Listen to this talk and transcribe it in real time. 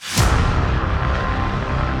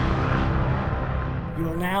You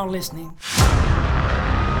are now listening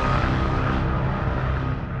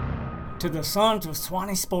to the Sons of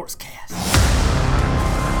Swanee Sportscast.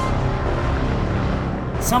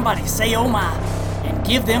 Somebody say oh my and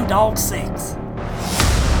give them dogs 6.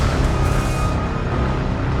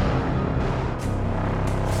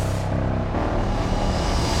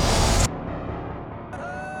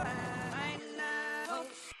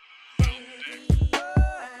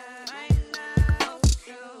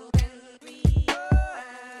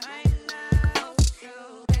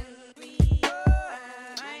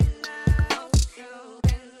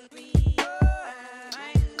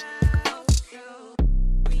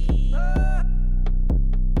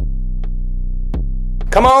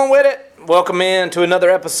 Come on with it. Welcome in to another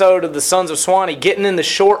episode of the Sons of Swanee, getting in the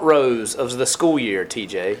short rows of the school year,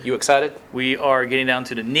 TJ. You excited? We are getting down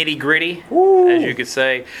to the nitty-gritty, as you could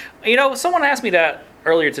say. You know, someone asked me that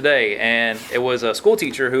earlier today, and it was a school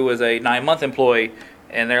teacher who was a 9-month employee,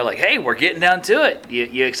 and they're like, hey, we're getting down to it.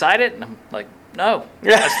 You excited? And I'm like, no.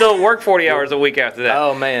 I still work 40 hours a week after that.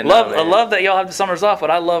 Oh, man. I love that y'all have the summers off,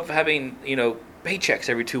 but I love having, paychecks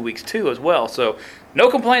every 2 weeks, too, as well. So no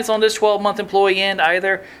complaints on this 12-month employee end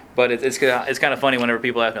either, but it's kind of funny whenever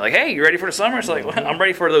people ask me, like, hey, you ready for the summer? It's like, well, I'm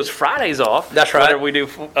ready for those Fridays off. That's right. Whether we do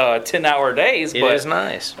 10-hour days. It is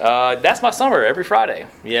nice. That's my summer, every Friday.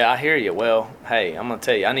 Yeah, I hear you. Well, hey, I'm going to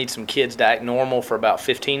tell you, I need some kids to act normal for about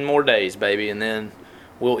 15 more days, baby, and then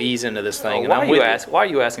we'll ease into this thing. Why are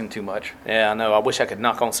you asking too much? Yeah, I know. I wish I could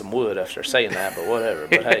knock on some wood after saying that, but whatever.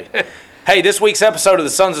 But hey. Hey, this week's episode of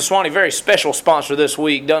the Sons of Swanee, very special sponsor this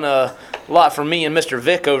week. Done a lot for me and Mr.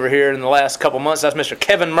 Vic over here in the last couple months. That's Mr.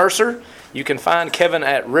 Kevin Mercer. You can find Kevin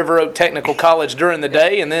at River Oak Technical College during the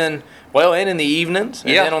day and then, and in the evenings.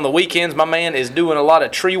 And then on the weekends, my man is doing a lot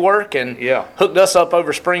of tree work and hooked us up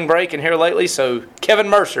over spring break and here lately. So, Kevin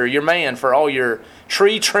Mercer, your man for all your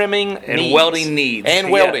tree trimming and welding needs.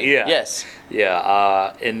 And welding, yes.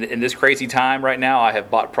 Yeah, in this crazy time right now, I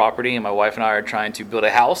have bought property and my wife and I are trying to build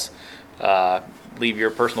a house. Leave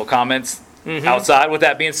your personal comments outside with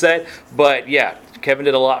that being said. But, yeah, Kevin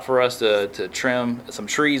did a lot for us to trim some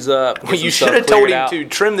trees up. Well, you should have told him to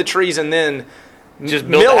trim the trees and then just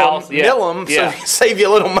mill them so save you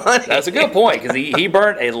a little money. That's a good point because he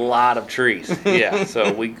burned a lot of trees. Yeah,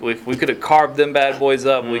 so we could have carved them bad boys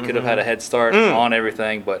up. We could have had a head start on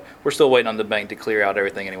everything, but we're still waiting on the bank to clear out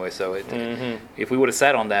everything anyway. So if we would have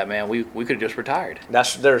sat on that, man, we could have just retired.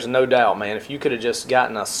 There's no doubt, man. If you could have just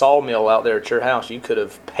gotten a sawmill out there at your house, you could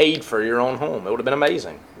have paid for your own home. It would have been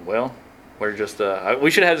amazing. Well, we're just we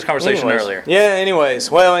should have had this conversation earlier. Yeah, anyways.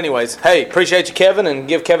 Hey, appreciate you, Kevin, and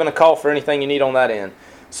give Kevin a call for anything you need on that end.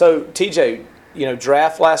 So, TJ,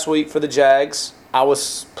 draft last week for the Jags. I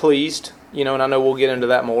was pleased, and I know we'll get into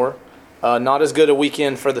that more. Not as good a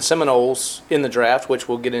weekend for the Seminoles in the draft, which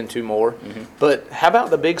we'll get into more. But how about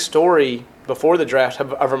the big story before the draft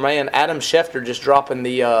of our man Adam Schefter just dropping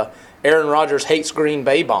the Aaron Rodgers hates Green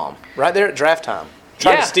Bay bomb right there at draft time?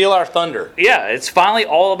 Trying to steal our thunder. Yeah, it's finally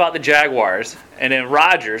all about the Jaguars. And then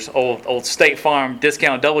Rodgers, old State Farm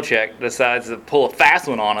discount double check, decides to pull a fast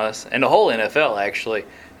one on us, and the whole NFL actually,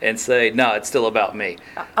 and say, no, it's still about me.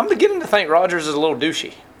 I'm beginning to think Rodgers is a little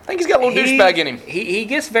douchey. I think he's got a little douchebag in him. He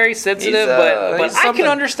gets very sensitive, but I can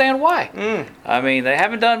understand why. I mean, they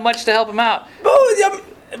haven't done much to help him out.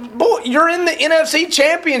 Boy, you're in the NFC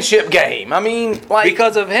Championship game. I mean,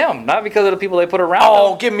 because of him, not because of the people they put around him.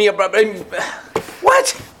 Oh, give me a...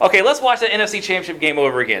 What? Okay, let's watch the NFC Championship game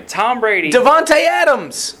over again. Tom Brady. Devontae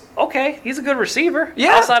Adams. Okay, he's a good receiver.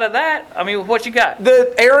 Yeah. Outside of that, I mean, what you got?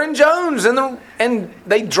 The Aaron Jones and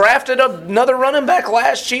they drafted another running back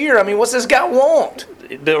last year. I mean, what's this guy want?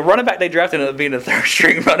 The running back they drafted ended up being the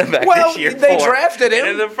third-string running back this year. They drafted him. And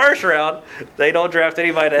in the first round, they don't draft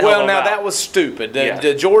anybody to help him out. That was stupid.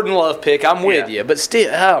 The Jordan Love pick, I'm with you. But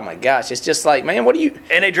still, oh, my gosh, it's just like, man, what do you...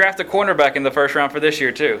 And they draft a cornerback in the first round for this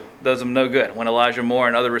year, too. Does them no good when Elijah Moore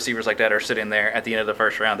and other receivers like that are sitting there at the end of the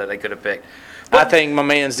first round that they could have picked. I think my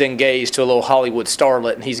man's engaged to a little Hollywood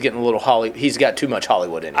starlet, and he's getting a little he's got too much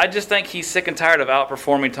Hollywood in him. I just think he's sick and tired of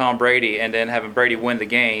outperforming Tom Brady and then having Brady win the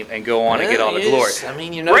game and go on and get all the glory. I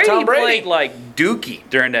mean, Tom Brady played like Dookie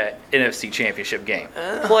during that NFC Championship game.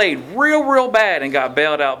 Played real bad and got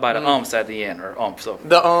bailed out by the umps at the end, or umps. So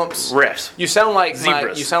the umps. Refs. You sound like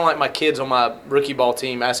my kids on my rookie ball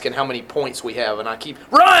team asking how many points we have, and I keep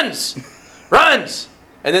runs,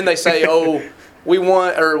 and then they say, oh. We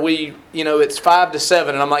won, it's 5-7,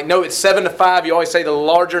 and I'm like, no, it's 7-5. You always say the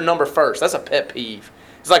larger number first. That's a pet peeve.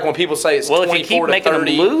 It's like when people say it's Well, 24 if you keep to making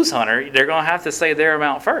 30. them lose, Hunter, they're going to have to say their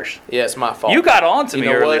amount first. Yeah, it's my fault. You got on to You me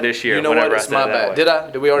know earlier what? this year. You know whenever what? I It's said my it that bad. way. Did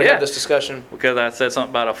I? Did we already Yeah. have this discussion? Because I said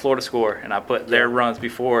something about a Florida score, and I put their runs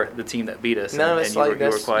before the team that beat us. No, and, it's and you like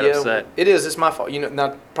were quite yeah, upset. It is. It's my fault. And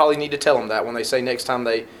I probably need to tell them that when they say next time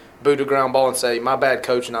they boot a ground ball and say, my bad,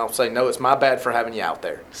 coach, and I'll say, no, it's my bad for having you out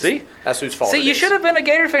there. See? That's whose fault See, it you is. should have been a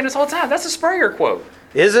Gator fan this whole time. That's a Sprayer quote.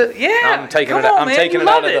 Is it? Yeah. I'm taking Come it. on, I'm man. taking You it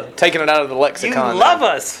out love of the taking it out of the You lexicon. love now.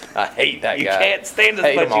 us. I hate that You guy. can't stand us,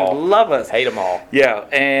 Hate but 'em all. you love us. Hate them all. Yeah,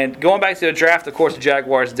 and going back to the draft, of course, the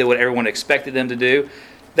Jaguars did what everyone expected them to do.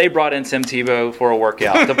 They brought in Tim Tebow for a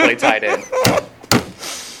workout to play tight end.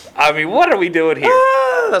 I mean, what are we doing here?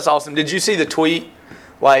 Ah, that's awesome. Did you see the tweet?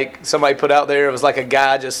 Like somebody put out there, it was like a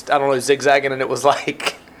guy just, I don't know, zigzagging, and it was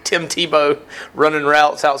like Tim Tebow running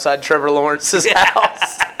routes outside Trevor Lawrence's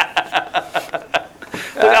house.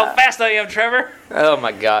 Look how fast I am, Trevor. Oh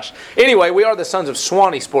my gosh. Anyway, we are the Sons of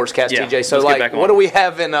Swanee Sportscast, Yeah, TJ. So, let's get like, back on. what do we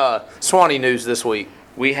have in Swanee news this week?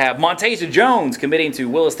 We have Montasia Jones committing to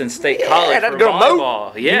Williston State College that for girl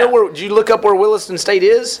volleyball. Mo. Yeah, You know where? Did you look up where Williston State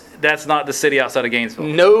is? that's not the city outside of Gainesville.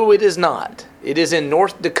 No, it is not. It is in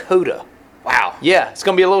North Dakota. Wow. Yeah, it's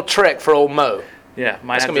gonna be a little trek for old Mo. Yeah,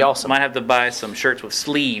 That's gonna be awesome. Might have to buy some shirts with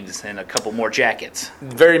sleeves and a couple more jackets.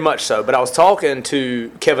 Very much so. But I was talking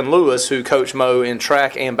to Kevin Lewis, who coached Mo in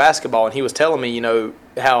track and basketball, and he was telling me, you know,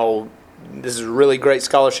 how this is a really great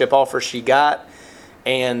scholarship offer she got.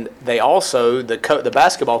 And they also, the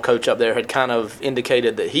basketball coach up there had kind of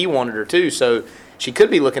indicated that he wanted her too. So she could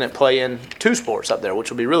be looking at playing two sports up there, which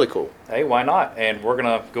will be really cool. Hey, why not? And we're going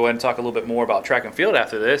to go ahead and talk a little bit more about track and field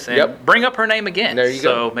after this and Yep. bring up her name again. There you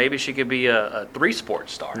go. So maybe she could be a three-sport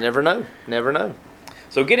star. Never know. Never know.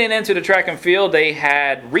 So getting into the track and field, they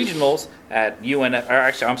had regionals at UNF. Or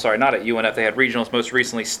actually, I'm sorry, not at UNF. They had regionals most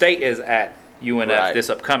recently. State is at UNF Right.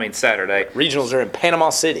 this upcoming Saturday. Regionals are in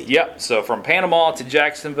Panama City. Yep. So from Panama to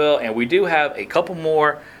Jacksonville, and we do have a couple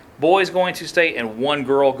more boys going to state and one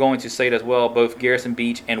girl going to state as well. Both Garrison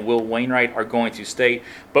Beach and Will Wainwright are going to state.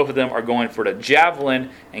 Both of them are going for the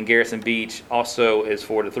javelin, and Garrison Beach also is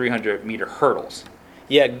for the 300-meter hurdles.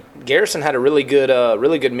 Yeah, Garrison had a really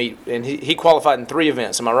good meet, and he qualified in 3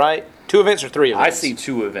 events. Am I right? 2 events or 3 events? I see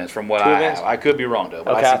 2 events from what 2 I events? have. I could be wrong, though.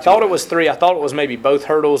 But Okay, I I see thought 2 it was 3. I thought it was maybe both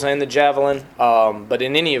hurdles and the javelin. But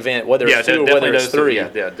in any event, whether it's 2 or whether it's 3, Yeah,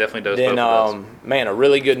 definitely does. then both of those. man, a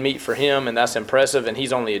really good meet for him, and that's impressive. And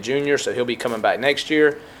he's only a junior, so he'll be coming back next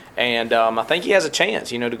year. And I think he has a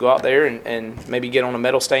chance, you know, to go out there and maybe get on a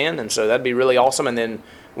medal stand. And so that'd be really awesome. And then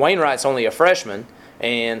Wainwright's only a freshman,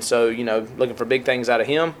 and so, you know, looking for big things out of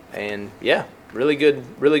him. And yeah, really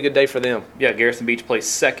good day for them. Yeah, Garrison Beach plays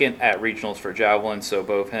second at regionals for javelin, so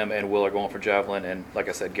both him and Will are going for javelin, and like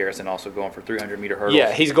I said, Garrison also going for 300-meter hurdles.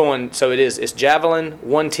 Yeah, he's going. So it's javelin,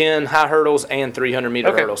 110 high hurdles, and 300-meter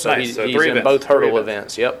Okay, hurdles. So nice. he's So in 3 events. both 3 hurdle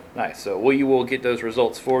events. events. Yep. Nice. So we will get those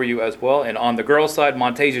results for you as well. And on the girls' side,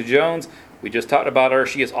 Montasia Jones, we just talked about her.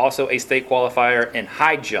 She is also a state qualifier in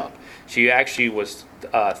high jump. She actually was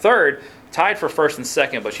third, tied for first and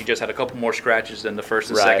second, but she just had a couple more scratches than the first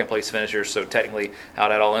and Right. second place finishers. So technically, how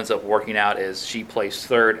that all ends up working out is she placed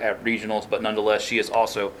third at regionals, but nonetheless, she is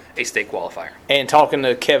also a state qualifier. And talking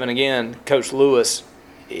to Kevin again, Coach Lewis,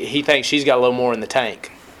 he thinks she's got a little more in the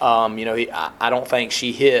tank. You know, I don't think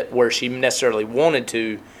she hit where she necessarily wanted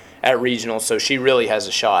to at regionals, so she really has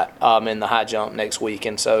a shot in the high jump next week.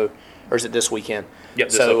 And so, or is it this weekend? Yep,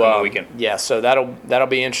 this so, upcoming weekend. Yeah, so that'll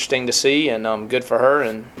be interesting to see, and good for her.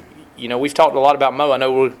 And you know, we've talked a lot about Mo. I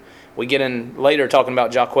know we get in later talking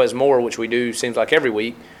about Jaquez Moore, which we do seems like every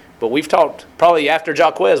week. But we've talked probably after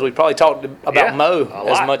Jaquez, we probably talked about Yeah, Mo a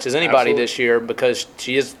as lot. much as anybody Absolutely. this year, because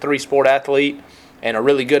she is a 3-sport athlete and a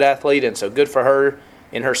really good athlete, and so good for her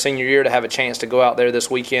in her senior year to have a chance to go out there this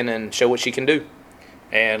weekend and show what she can do.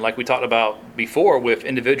 And like we talked about before with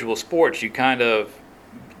individual sports, you kind of,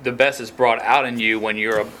 the best is brought out in you when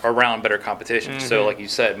you're around better competition. Mm-hmm. So like you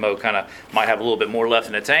said, Mo kind of might have a little bit more left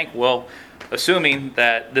in the tank. Well, assuming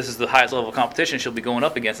that this is the highest level of competition she'll be going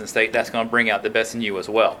up against in state, that's going to bring out the best in you as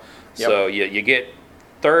well. Yep. So you get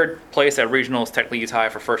third place at regionals, technically you tie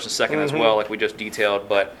for first and second as well, like we just detailed.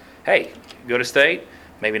 But hey, go to state,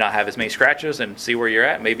 maybe not have as many scratches and see where you're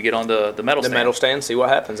at, maybe get on the medal The stand. medal stand, see what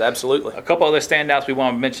happens. Absolutely. A couple other standouts we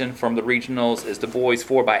want to mention from the regionals is the boys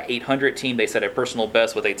 4x800 team. They set a personal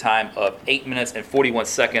best with a time of 8 minutes and 41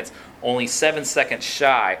 seconds, only 7 seconds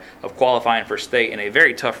shy of qualifying for state in a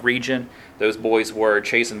very tough region. Those boys were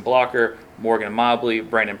Chasen Blocker, Morgan Mobley,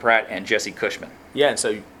 Brandon Pratt, and Jesse Cushman. Yeah, and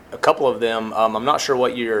so a couple of them, I'm not sure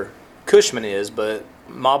what your Cushman is, but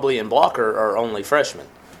Mobley and Blocker are only freshmen. And so, you know, looking for big things out of them. And so that'll be really awesome. And good for her in her senior year to have a chance to go out there this weekend and show what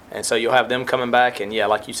she can do. Yeah, And so you'll have them coming back, and yeah,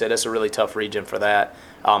 like you said, it's a really tough region for that.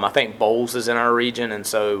 I think bowls is in our region, and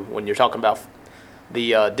so when you're talking about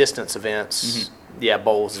the distance events, yeah,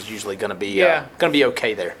 bowls is usually going to be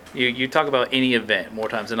okay there. You talk about any event more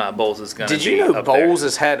times than not, bowls is going to be. Did you know up bowls there.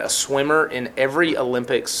 has had a swimmer in every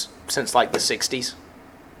Olympics since like the 60s?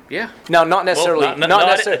 Yeah. No, not necessarily. Well, not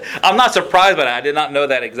necessarily. I'm not surprised by that. I did not know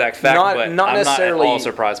that exact fact, Not but necessarily I'm not at all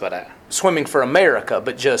surprised by that. Swimming for America,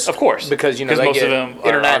 but just Of course, because they most get of them are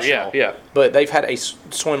international. yeah. But they've had a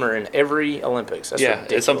swimmer in every Olympics. That's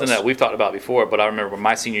ridiculous. It's something that we've talked about before. But I remember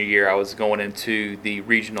my senior year, I was going into the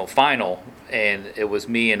regional final, and it was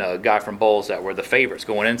me and a guy from Bowls that were the favorites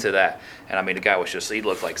going into that. And I mean, the guy was he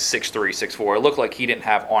looked like 6'3", 6'4". It looked like he didn't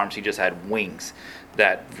have arms; he just had wings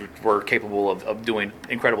that were capable of doing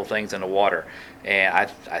incredible things in the water. And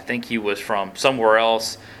I think he was from somewhere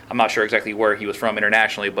else. I'm not sure exactly where he was from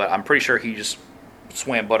internationally, but I'm pretty sure he just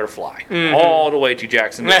swam butterfly all the way to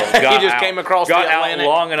Jacksonville. Came across the Atlantic. Out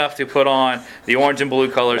long enough to put on the orange and blue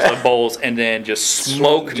colors of Bowls, and then just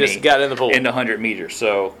smoke me. Got in the pool in the 100 meters.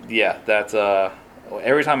 So yeah, that's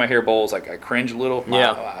every time I hear Bowls, I cringe a little.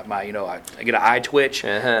 I get an eye twitch,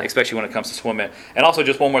 especially when it comes to swimming. And also,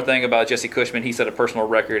 just one more thing about Jesse Cushman. He set a personal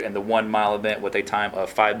record in the 1 mile event with a time of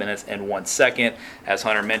 5 minutes and 1 second. As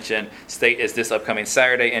Hunter mentioned, state is this upcoming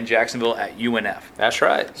Saturday in Jacksonville at UNF. That's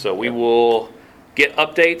right. So we will get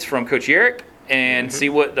updates from Coach Yerrick and see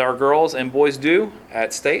what our girls and boys do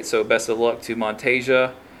at state. So best of luck to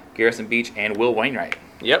Montasia, Garrison Beach, and Will Wainwright.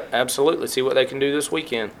 Yep, absolutely. See what they can do this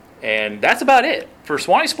weekend. And that's about it for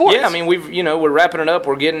Swanee Sports. Yeah, I mean, we're wrapping it up.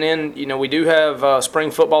 We're getting in. We do have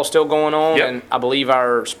spring football still going on, and I believe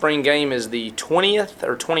our spring game is the 20th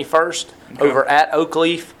or 21st over at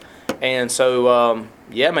Oakleaf. And so,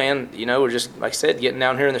 man, we're just, like I said, getting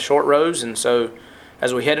down here in the short rows. And so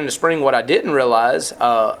as we head into spring, what I didn't realize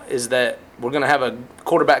is that we're going to have a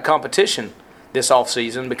quarterback competition this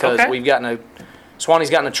offseason because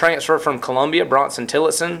Swanee's gotten a transfer from Columbia, Bronson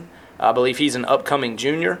Tillotson. I believe he's an upcoming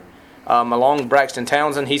junior. Along Braxton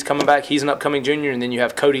Townsend, he's coming back. He's an upcoming junior. And then you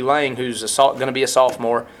have Cody Lang, who's going to be a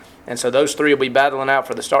sophomore. And so those three will be battling out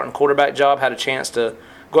for the starting quarterback job. Had a chance to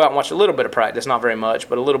go out and watch a little bit of practice, not very much,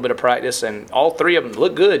 but a little bit of practice. And all three of them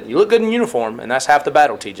look good. You look good in uniform, and that's half the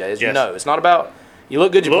battle, TJ, as you know. It's not about you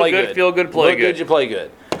look good, you play good. Feel good, play good. Look good, you play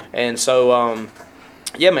good. And so,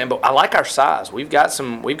 man, but I like our size. We've got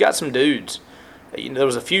some dudes. There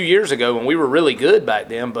was a few years ago when we were really good back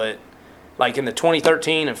then, but like in the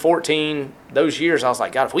 2013 and 14, those years, I was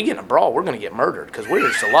like, God, if we get in a brawl, we're going to get murdered because we're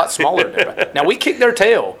just a lot smaller than everybody. Now, we kicked their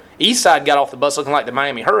tail. Eastside got off the bus looking like the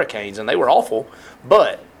Miami Hurricanes, and they were awful.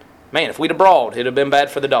 But, man, if we'd have brawled, it would have been bad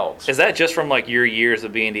for the Dogs. Is that just from, like, your years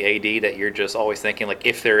of being the AD that you're just always thinking, like,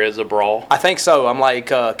 if there is a brawl? I think so. I'm, like,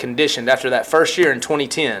 conditioned after that first year in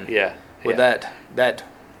 2010 with that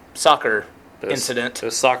soccer incident.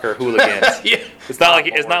 Those soccer hooligans. It's not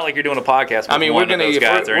like you're doing a podcast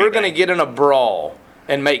with we're going to get in a brawl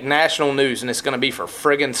and make national news, and it's going to be for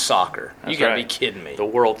friggin' soccer. You got to be kidding me. The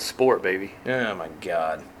world sport, baby. Oh, my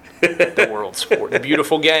God. The world sport. The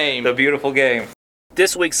beautiful game. The beautiful game.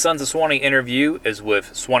 This week's Sons of Swanee interview is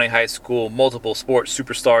with Swanee High School multiple sports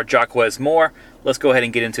superstar Jacquez Moore. Let's go ahead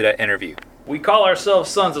and get into that interview. We call ourselves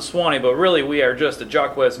Sons of Swanee, but really we are just a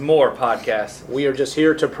Jacquez Moore podcast. We are just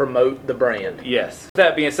here to promote the brand. Yes.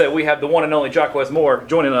 That being said, we have the one and only Jacquez Moore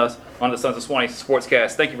joining us on the Sons of Swanee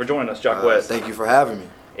Sportscast. Thank you for joining us, Jacquez. Thank you for having me.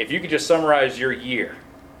 If you could just summarize your year,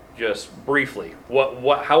 just briefly,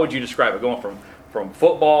 how would you describe it? Going from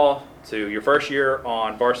football to your first year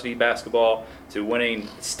on varsity basketball to winning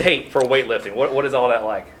state for weightlifting. What is all that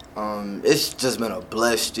like? It's just been a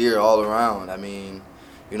blessed year all around. I mean,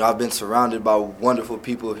 I've been surrounded by wonderful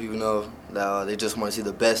people who, they just want to see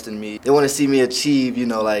the best in me. They want to see me achieve,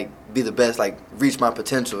 be the best, reach my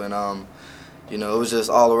potential. And, it was just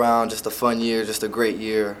all around just a fun year, just a great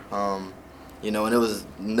year. And there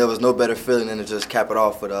was no better feeling than to just cap it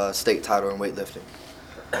off with a state title in weightlifting.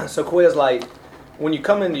 So, Quiz, when you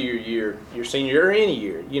come into your senior year or any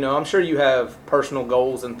year, I'm sure you have personal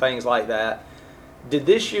goals and things like that. Did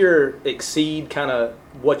this year exceed kind of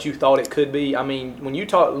what you thought it could be? I mean, when you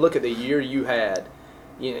look at the year you had,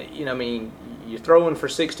 you're throwing for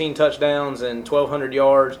 16 touchdowns and 1,200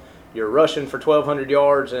 yards. You're rushing for 1,200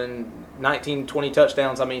 yards and 19, 20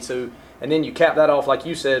 touchdowns. And then you cap that off, like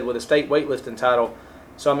you said, with a state weightlifting title.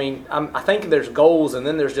 So, I think there's goals and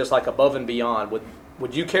then there's just like above and beyond.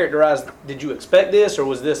 Would you characterize, did you expect this, or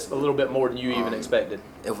was this a little bit more than you even expected?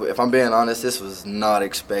 If I'm being honest, this was not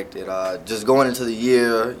expected. Just going into the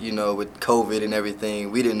year, with COVID and everything,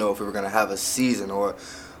 we didn't know if we were going to have a season or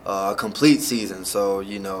a complete season. So,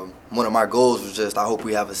 one of my goals was just, I hope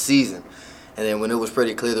we have a season. And then when it was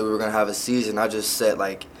pretty clear that we were gonna have a season, I just set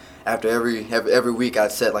like after every week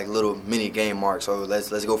I'd set like little mini game marks. So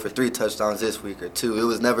let's go for 3 touchdowns this week or 2. It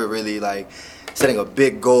was never really like setting a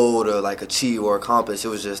big goal to like achieve or accomplish. It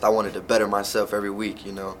was just I wanted to better myself every week,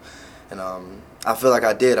 you know. And I feel like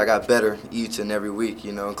I did. I got better each and every week,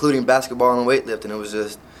 you know, including basketball and weightlifting. It was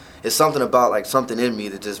just it's something about like something in me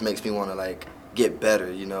that just makes me want to like get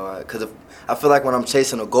better, you know, because I feel like when I'm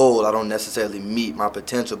chasing a goal, I don't necessarily meet my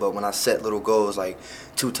potential, but when I set little goals like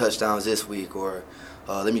 2 touchdowns this week, or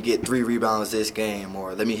let me get 3 rebounds this game,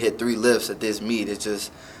 or let me hit 3 lifts at this meet, it's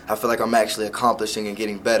just I feel like I'm actually accomplishing and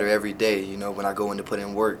getting better every day, you know, when I go in to put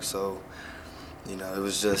in work. So, you know, it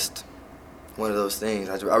was just one of those things.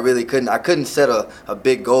 I really couldn't set a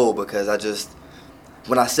big goal, because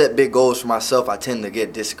when I set big goals for myself, I tend to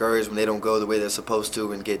get discouraged when they don't go the way they're supposed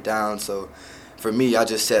to and get down. So for me, I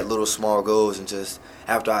just set little small goals, and just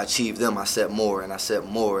after I achieve them, I set more and I set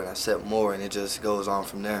more and I set more, and it just goes on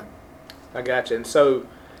from there. I gotcha. And so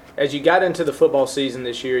as you got into the football season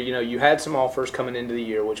this year, you know, you had some offers coming into the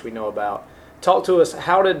year, which we know about. Talk to us,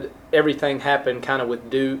 how did everything happen kind of with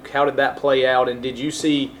Duke? How did that play out? And did you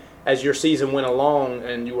see, as your season went along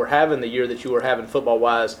and you were having the year that you were having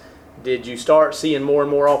football-wise, did you start seeing more and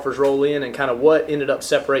more offers roll in, and kind of what ended up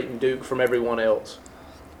separating Duke from everyone else?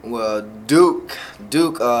 Well, Duke.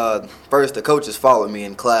 First, the coaches followed me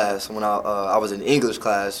in class when I was in English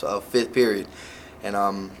class, 5th period,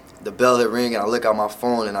 and the bell had ring, and I look at my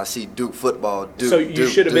phone and I see Duke football. So you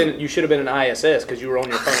should have been an ISS because you were on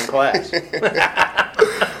your phone in class.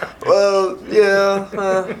 Well,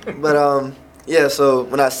 yeah, but yeah. So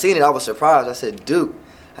when I seen it, I was surprised. I said Duke.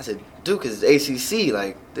 Duke is ACC.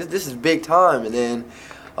 Like this is big time. And then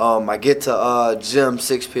I get to gym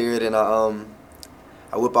 6th period, and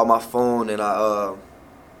I whip out my phone, and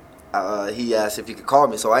he asked if he could call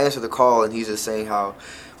me. So I answered the call, and he's just saying how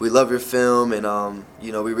we love your film, and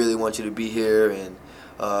you know, we really want you to be here, and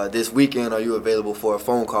this weekend are you available for a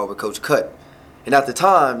phone call with Coach Cut? And at the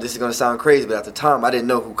time, this is going to sound crazy, but at the time I didn't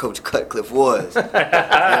know who Coach Cutcliffe was.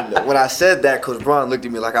 And when I said that, Coach Braun looked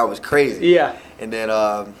at me like I was crazy. Yeah. And then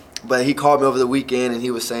but he called me over the weekend, and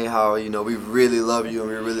he was saying how, you know, we really love you and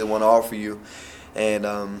we really want to offer you. And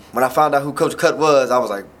when I found out who Coach Cut was, I was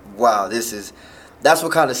like, wow, that's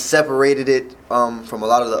what kind of separated it from a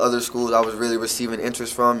lot of the other schools I was really receiving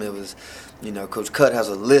interest from. It was, you know, Coach Cut has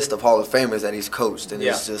a list of Hall of Famers that he's coached, and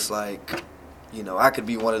it's just like, you know, I could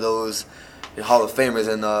be one of those Hall of Famers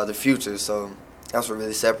in the future. So that's what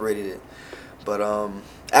really separated it. But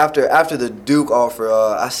after the Duke offer,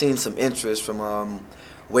 I seen some interest from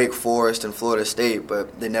Wake Forest and Florida State,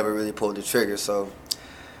 but they never really pulled the trigger. So,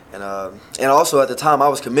 and also at the time I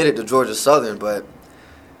was committed to Georgia Southern, but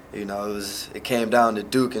you know, it came down to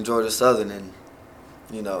Duke and Georgia Southern, and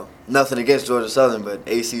you know, nothing against Georgia Southern, but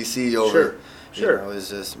ACC over. Sure. You know, it's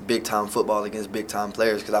just big time football against big time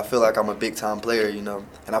players, because I feel like I'm a big time player, you know,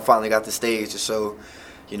 and I finally got the stage to show,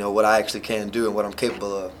 you know, what I actually can do and what I'm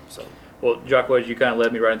capable of. So. Well, Jacquez, you kind of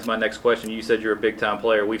led me right into my next question. You said you're a big-time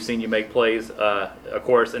player. We've seen you make plays, of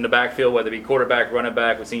course, in the backfield, whether it be quarterback, running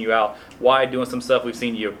back. We've seen you out wide doing some stuff. We've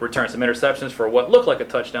seen you return some interceptions for what looked like a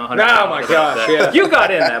touchdown. Oh, my gosh, yeah. You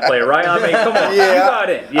got in that play, right? I mean, come on. Yeah, you got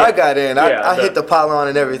in. Yeah. I got in. I hit the pylon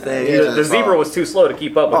and everything. The zebra was too slow to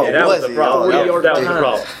keep up with you. That was the problem. That was the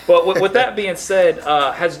problem. But with that being said,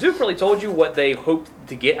 has Duke really told you what they hoped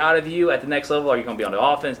to get out of you at the next level? Are you going to be on the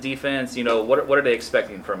offense, defense? You know, what are they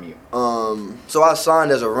expecting from you? So I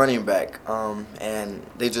signed as a running back, and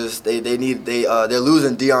they're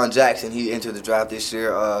losing Deion Jackson. He entered the draft this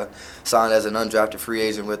year, signed as an undrafted free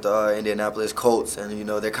agent with the Indianapolis Colts, and you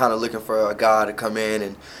know, they're kind of looking for a guy to come in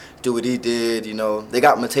and do what he did. You know, they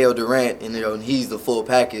got Mateo Durant, and you know, he's the full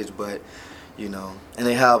package, but you know, and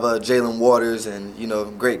they have Jalen Waters, and you know,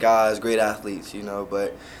 great guys, great athletes, you know,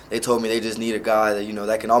 but they told me they just need a guy that, you know,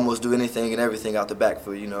 that can almost do anything and everything out the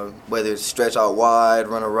backfield, you know, whether it's stretch out wide,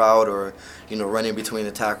 run a route, or, you know, run in between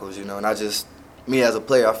the tackles, you know. And me as a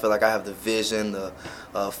player, I feel like I have the vision, the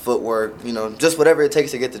footwork, you know, just whatever it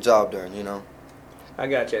takes to get the job done, you know. I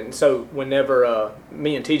got you. And so whenever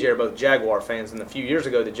me and TJ are both Jaguar fans, and a few years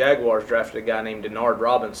ago the Jaguars drafted a guy named Denard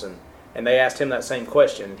Robinson, and they asked him that same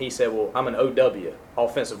question. He said, well, I'm an OW,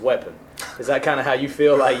 offensive weapon. Is that kind of how you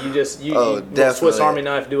feel? Like you Swiss Army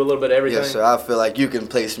knife, do a little bit of everything? Yes, sir. I feel like you can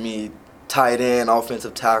place me tight end,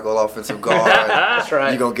 offensive tackle, offensive guard. That's right.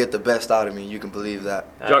 You're going to get the best out of me. You can believe that.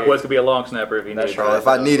 Jock West could be a long snapper if he needed to. If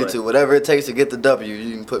I needed to. Whatever it takes to get the W,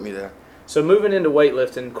 you can put me there. So moving into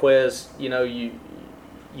weightlifting, Quez, you know,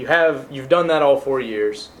 you've done that all 4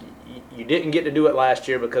 years. You didn't get to do it last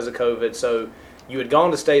year because of COVID, so you had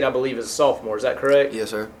gone to state, I believe, as a sophomore. Is that correct? Yes,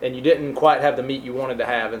 sir. And you didn't quite have the meet you wanted to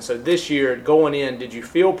have. And so this year, going in, did you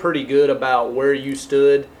feel pretty good about where you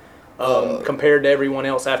stood compared to everyone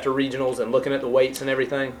else after regionals and looking at the weights and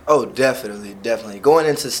everything? Oh, definitely. Going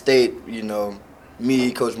into state, you know,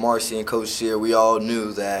 me, Coach Marcy, and Coach Shear, we all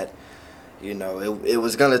knew that, you know, it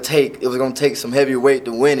was gonna take some heavy weight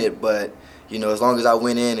to win it, but you know, as long as I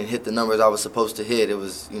went in and hit the numbers I was supposed to hit, it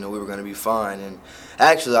was, you know, we were gonna be fine. And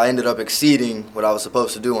actually, I ended up exceeding what I was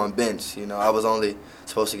supposed to do on bench. You know, I was only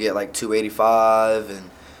supposed to get like 285, and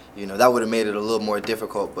you know, that would have made it a little more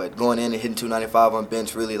difficult. But going in and hitting 295 on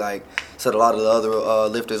bench really like set a lot of the other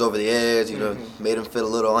lifters over the edge. You know, made them feel a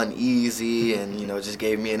little uneasy, and you know, just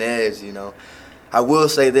gave me an edge. You know. I will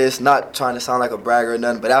say this, not trying to sound like a bragger or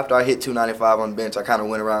nothing, but after I hit 295 on bench, I kind of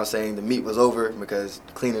went around saying the meet was over because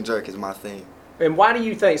clean and jerk is my thing. And why do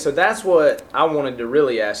you think? So that's what I wanted to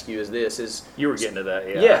really ask you. Is you were getting to that?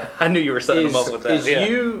 Yeah. Yeah. I knew you were setting them up with that.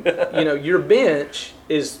 You know, your bench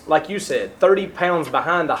is like you said, 30 pounds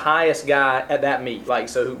behind the highest guy at that meet. Like,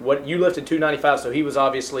 so what you lifted 295, so he was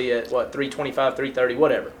obviously at what 325, 330,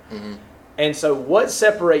 whatever. Mm-hmm. And so what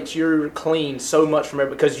separates your clean so much from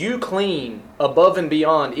everybody? Because you clean above and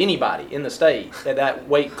beyond anybody in the state at that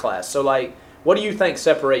weight class. So, like, what do you think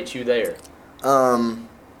separates you there? I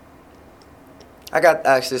got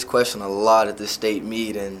asked this question a lot at the state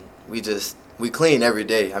meet, and we clean every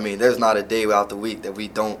day. I mean, there's not a day out the week that we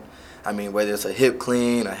don't. I mean, whether it's a hip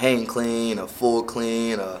clean, a hang clean, a full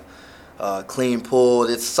clean, a clean pull,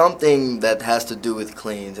 it's something that has to do with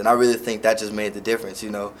cleans. And I really think that just made the difference, you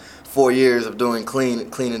know. 4 years of doing clean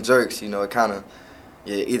and jerks, you know, it kind of,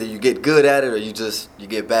 either you get good at it or you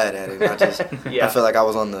get bad at it. And I feel like I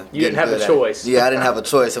was on the. You didn't have a choice. Yeah, I didn't have a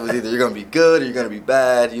choice. It was either you're gonna be good or you're gonna be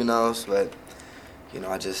bad, you know. But you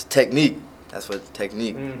know, technique. That's what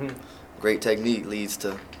technique. Mm-hmm. Great technique leads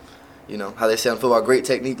to, you know, how they say in football. Great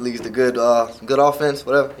technique leads to good offense,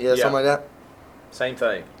 whatever. Yeah, something like that. Same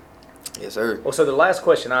thing. Yes, sir. Well, so the last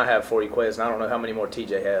question I have for you, Quez, and I don't know how many more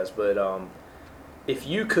TJ has, but if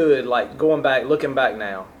you could, like, looking back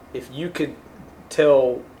now, if you could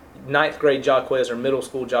tell 9th grade Jaquez or middle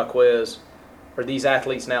school Jaquez or these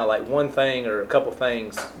athletes now, like, one thing or a couple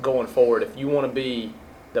things going forward, if you want to be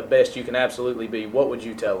the best you can absolutely be, what would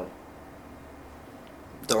you tell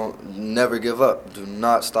them? Never give up. Do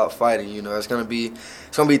not stop fighting. You know, it's gonna be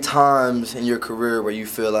times in your career where you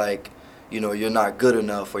feel like, you know, you're not good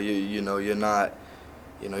enough, or you're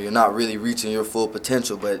not really reaching your full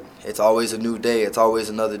potential. But it's always a new day. It's always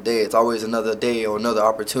another day. It's always another day or another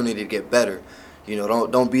opportunity to get better. You know,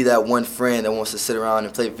 don't be that one friend that wants to sit around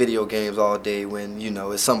and play video games all day when, you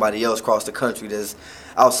know, it's somebody else across the country that's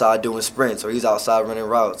outside doing sprints, or he's outside running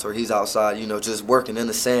routes, or he's outside, you know, just working in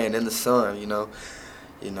the sand, in the sun, you know.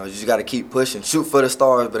 You know, you just got to keep pushing. Shoot for the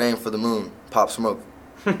stars, but aim for the moon. Pop Smoke.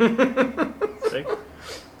 See?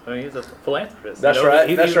 I mean, he's a philanthropist. That's right.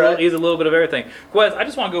 He's a little bit of everything. Quez, I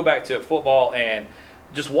just want to go back to football, and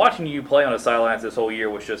just watching you play on the sidelines this whole year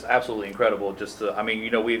was just absolutely incredible. I mean,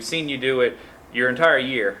 you know, we've seen you do it your entire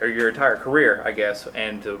year, or your entire career, I guess,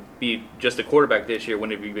 and to be just a quarterback this year,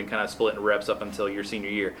 whenever you've been kind of splitting reps up until your senior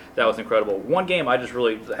year, that was incredible. One game I just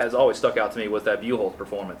really has always stuck out to me was that Buchholz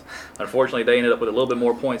performance. Unfortunately, they ended up with a little bit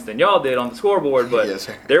more points than y'all did on the scoreboard, but yes,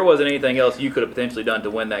 there wasn't anything else you could have potentially done to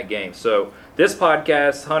win that game. So this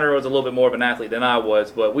podcast, Hunter was a little bit more of an athlete than I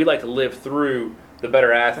was, but we like to live through the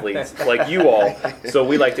better athletes like you all. So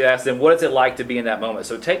we like to ask them, what is it like to be in that moment?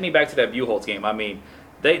 So take me back to that Buchholz game. I mean,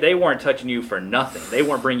 They weren't touching you for nothing. They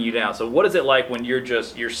weren't bringing you down. So what is it like when you're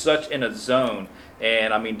such in a zone?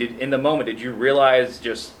 And I mean, in the moment, did you realize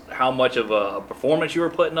just how much of a performance you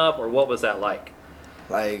were putting up, or what was that like?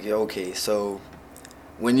 Like, okay, so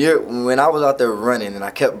when I was out there running and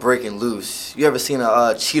I kept breaking loose, you ever seen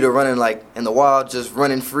a cheetah running like in the wild, just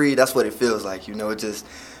running free? That's what it feels like. You know, it just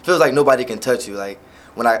feels like nobody can touch you. Like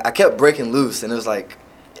when I kept breaking loose, and it was like,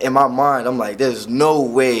 in my mind, I'm like, there's no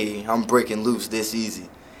way I'm breaking loose this easy.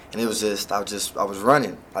 And it was just, I was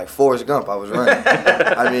running. Like Forrest Gump, I was running.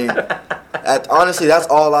 I mean, honestly, that's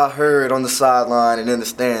all I heard on the sideline and in the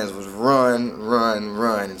stands was run, run,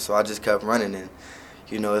 run. And so I just kept running. And,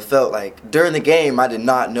 you know, it felt like during the game, I did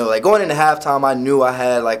not know. Like going into halftime, I knew I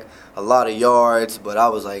had like a lot of yards, but I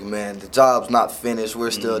was like, man, the job's not finished.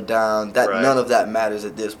 We're still down. Right. None of that matters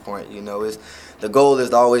at this point, you know. The goal is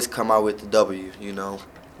to always come out with the W, you know.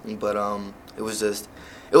 But it was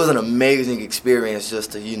an amazing experience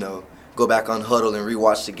just to, you know, go back on Huddle and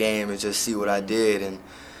rewatch the game and just see what I did. And,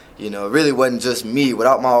 you know, it really wasn't just me.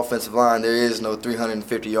 Without my offensive line, there is no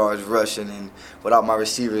 350 yards rushing. And without my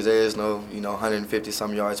receivers, there is no, you know,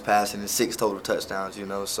 150-some yards passing and 6 total touchdowns, you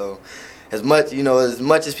know. So as much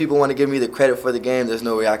as people want to give me the credit for the game, there's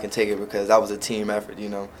no way I can take it because that was a team effort.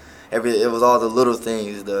 It was all the little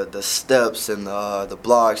things, the steps and the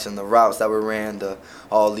blocks and the routes that were ran to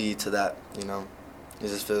all lead to that. It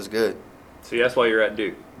just feels good. See, that's why you're at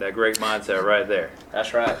Duke. That great mindset right there.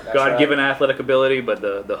 That's right. God-given athletic ability, but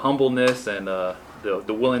the humbleness and the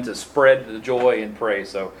willing to spread the joy and praise.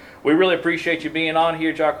 So we really appreciate you being on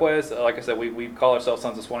here, Jacquez. Like I said, we call ourselves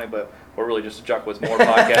Sons of Swanee, but we're really just a Jacquez Moore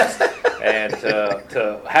podcast. And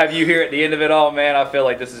to have you here at the end of it all, man, I feel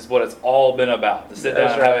like this is what it's all been about, to sit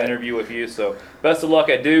down and have an interview with you. So best of luck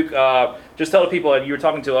at Duke. Just tell the people, you were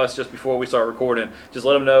talking to us just before we start recording, just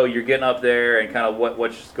let them know you're getting up there and kind of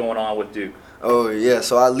what's going on with Duke. Oh yeah,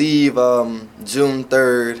 so I leave June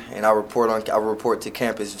 3rd, and I report to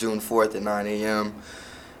campus June 4th at 9 a.m.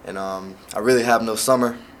 And I really have no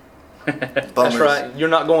summer. That's right. You're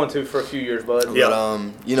not going to for a few years, bud. Yeah.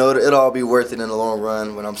 But it'll all be worth it in the long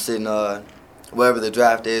run when I'm sitting wherever the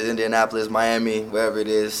draft is, Indianapolis, Miami, wherever it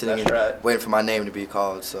is, sitting waiting for my name to be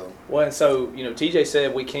called. So. Well, and so TJ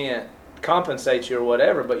said we can't compensate you or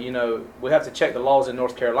whatever, but we have to check the laws in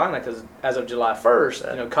North Carolina because as of July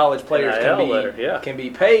 1st, college players can be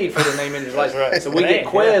paid for their name, image, license. Right. So we get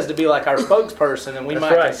Quez to be like our spokesperson, and we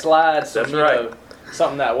can slide some,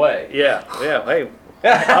 something that way. Yeah. Hey.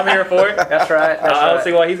 I'm here for it. That's right. I don't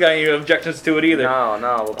see why he's got any objections to it either. No.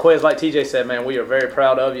 Well, Quez, like TJ said, man, we are very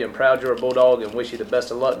proud of you and proud you're a Bulldog and wish you the best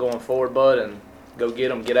of luck going forward, bud, and go get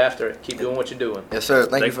them, get after it. Keep doing what you're doing. Yes, sir.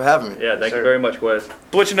 Thank you for having me. Yeah, thank you very much, Quez.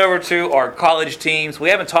 Switching over to our college teams. We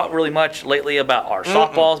haven't talked really much lately about our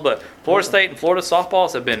softballs, but Florida State and Florida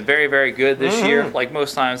softballs have been very, very good this year. Like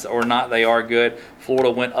most times or not, they are good. Florida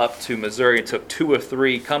went up to Missouri and took 2 of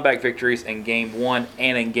 3 comeback victories in Game 1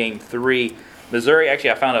 and in Game 3. Missouri,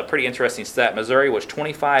 actually, I found a pretty interesting stat. Missouri was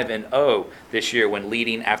 25-0 this year when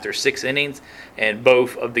leading after 6 innings, and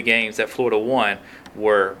both of the games that Florida won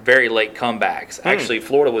were very late comebacks. Actually,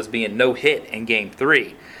 Florida was being no-hit in Game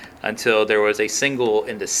 3 until there was a single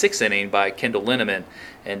in the 6th inning by Kendall Linneman,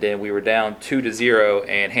 and then we were down 2-0,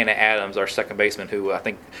 and Hannah Adams, our second baseman, who I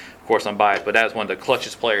think, of course, I'm biased, but that is one of the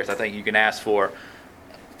clutchest players I think you can ask for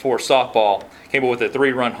softball, came up with a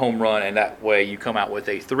 3-run home run, and that way you come out with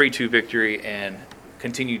a 3-2 victory and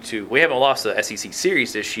continue to. We haven't lost the SEC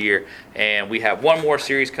series this year, and we have one more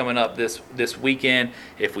series coming up this weekend.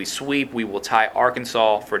 If we sweep, we will tie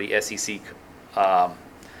Arkansas for the SEC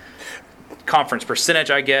conference percentage,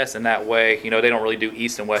 I guess, and that way, they don't really do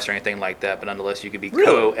East and West or anything like that, but nonetheless, you could be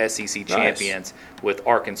co-SEC champions with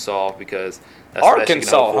Arkansas because that's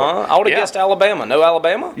Arkansas, huh? I would have guessed Alabama. No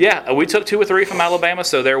Alabama? Yeah, we took 2 or 3 from Alabama,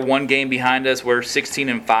 so they're 1 game behind us. We're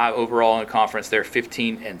 16-5 overall in the conference. They're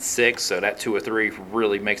 15-6, so that 2 or 3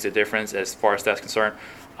 really makes a difference as far as that's concerned.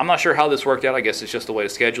 I'm not sure how this worked out. I guess it's just the way the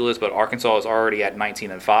schedule is, but Arkansas is already at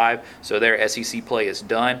 19-5, so their SEC play is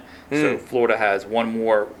done. So Florida has one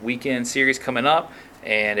more weekend series coming up,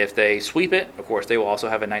 and if they sweep it, of course, they will also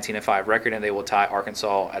have a 19-5 record, and they will tie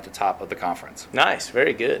Arkansas at the top of the conference. Nice,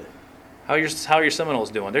 very good. How are your Seminoles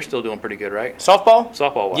doing? They're still doing pretty good, right?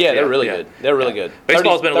 Softball? Yeah, they're really good. They're really good.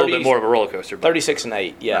 Baseball's been a little bit more of a roller coaster.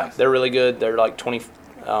 36-8, yeah. Nice. They're really good. They're like 20.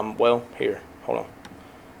 Hold on.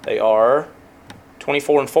 They are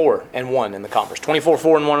 24-4-1 in the conference.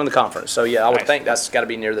 24-4-1 in the conference. So yeah, I would think that's got to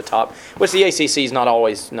be near the top. Which the ACC is not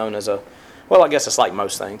always known as a. Well, I guess it's like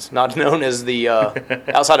most things, not known as the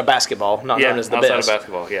outside of basketball, not known as the best. Outside of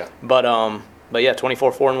basketball, yeah. But yeah,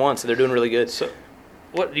 24-4-1. So they're doing really good. So,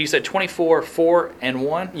 what you said,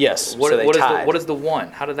 24-4-1? Yes. What is the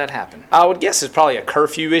 1? How did that happen? I would guess it's probably a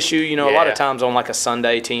curfew issue. A lot of times on like a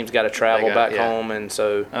Sunday, teams got to travel back home, and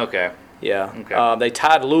so. Okay. Yeah. Okay. They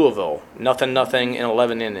tied Louisville, 0-0 in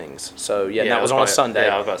 11 innings. So yeah, that was on a Sunday.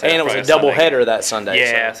 Yeah, I was about to say, and it was a doubleheader that Sunday.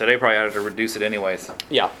 Yeah, so they probably had to reduce it anyways.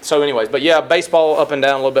 Yeah. So anyways, but yeah, baseball up and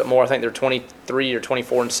down a little bit more. I think they're 23 or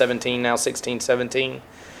 24-17 now, 16-17.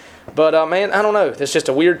 But, man, I don't know. It's just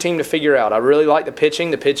a weird team to figure out. I really like the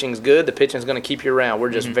pitching. The pitching's good. The pitching's going to keep you around.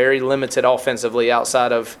 We're just very limited offensively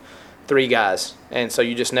outside of 3 guys. And so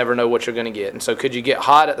you just never know what you're going to get. And so could you get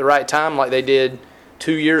hot at the right time like they did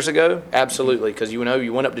 2 years ago? Absolutely. Because, you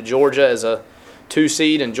went up to Georgia as a 2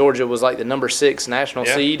 seed, and Georgia was like the number 6 national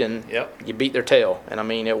seed, and you beat their tail. And, I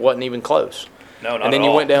mean, it wasn't even close. No, not and then at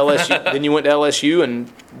you all. went to LSU. Then you went to LSU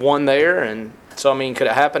and won there. And so, I mean, could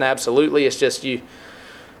it happen? Absolutely. It's just you –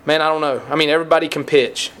 man, I don't know. I mean, everybody can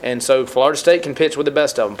pitch, and so Florida State can pitch with the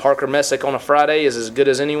best of them. Parker Messick on a Friday is as good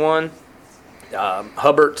as anyone.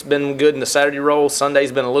 Hubbart's been good in the Saturday role.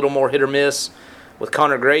 Sunday's been a little more hit or miss with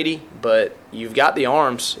Connor Grady, but you've got the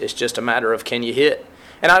arms. It's just a matter of can you hit.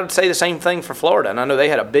 And I would say the same thing for Florida. And I know they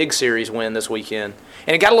had a big series win this weekend.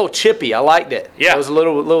 And it got a little chippy. I liked it. Yeah. It was a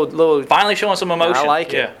little. Finally showing some emotion. I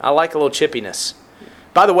like it. I like a little chippiness.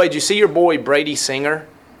 By the way, did you see your boy Brady Singer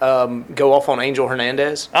go off on Angel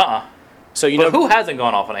Hernandez? So but who hasn't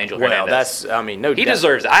gone off on Angel Hernandez? He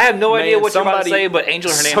deserves it. I have no idea what you're about to say, but Angel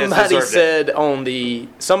Hernandez deserves it.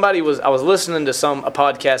 I was listening to a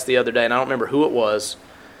podcast the other day, and I don't remember who it was,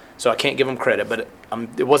 so I can't give them credit, but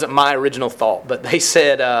it wasn't my original thought. But they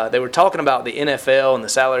said they were talking about the NFL and the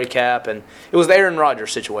salary cap, and it was the Aaron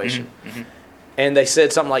Rodgers situation. Mm-hmm. And they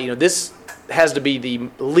said something like, this has to be the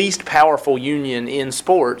least powerful union in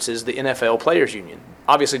sports is the NFL Players Union.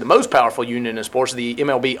 Obviously, the most powerful union in sports is the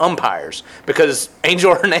MLB umpires because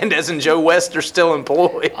Angel Hernandez and Joe West are still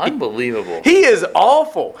employed. Unbelievable. He is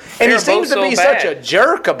awful. And he seems to be such a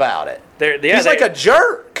jerk about it. He's like a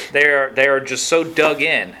jerk. They are just so dug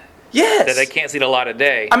in. Yes. That they can't see the light of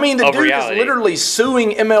day. The dude reality. is literally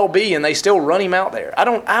suing MLB and they still run him out there. I'd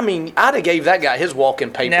have gave that guy his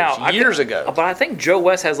walk-in papers years ago. But I think Joe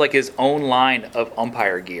West has like his own line of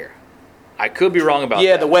umpire gear. I could be wrong about that.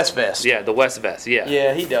 Yeah, the West Vest. Yeah, the West Vest, yeah.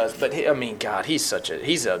 Yeah, he does. But, I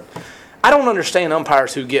don't understand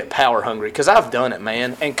umpires who get power hungry because I've done it,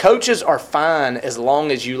 man. And coaches are fine as long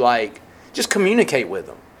as you, just communicate with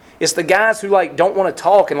them. It's the guys who, don't want to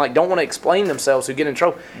talk and, don't want to explain themselves who get in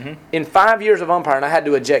trouble. Mm-hmm. In 5 years of umpiring, I had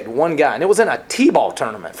to eject one guy. And it was in a T-ball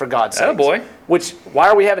tournament, for God's sake. Oh, boy. Why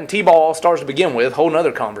are we having T-ball all-stars to begin with? Whole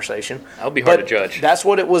nother conversation. That would be hard to judge. That's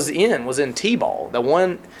what it was in T-ball. The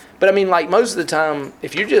one... But, most of the time,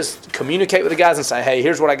 if you just communicate with the guys and say, hey,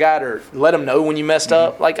 here's what I got, or let them know when you messed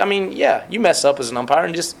up, you mess up as an umpire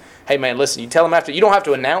and just, hey, man, listen, you tell them after. You don't have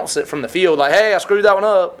to announce it from the field, hey, I screwed that one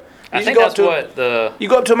up. I think that's what you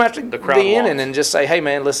go up to them after the crowd inning wants. and just say, hey,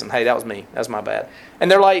 man, listen, hey, that was me. That's my bad.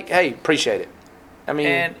 And they're like, hey, appreciate it.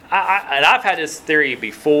 And I've had this theory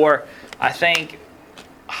before. I think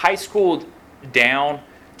high school down,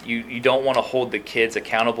 you don't want to hold the kids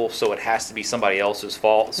accountable, so it has to be somebody else's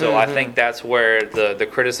fault. So I think that's where the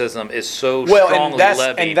criticism is so strongly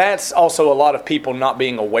levied. And that's also a lot of people not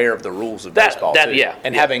being aware of the rules of baseball, too. Yeah.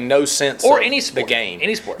 And having no sense or of any sport, the game.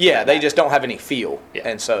 Any sport. Yeah, they just don't have any feel. Yeah.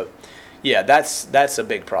 And so, yeah, that's a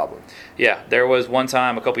big problem. Yeah, there was one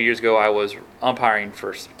time a couple years ago I was umpiring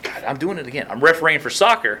for – God, I'm doing it again. I'm refereeing for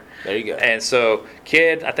soccer. There you go. And so,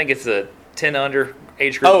 kid, I think it's a 10 under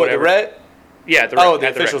age group. Oh, the red? Yeah, the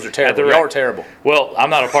officials are terrible. Y'all are terrible. Well,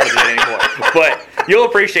 I'm not a part of it anymore. But you'll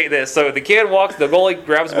appreciate this. So the kid the goalie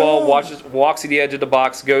grabs the ball, walks to the edge of the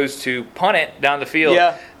box, goes to punt it down the field.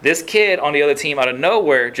 Yeah. This kid on the other team out of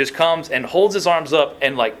nowhere just comes and holds his arms up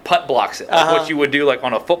and punt blocks it. Like what you would do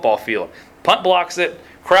on a football field. Punt blocks it,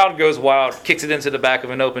 crowd goes wild, kicks it into the back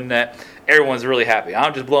of an open net. Everyone's really happy.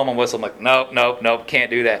 I'm just blowing my whistle. I'm like, nope,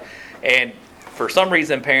 can't do that. And for some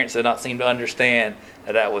reason, parents did not seem to understand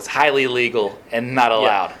that was highly illegal and not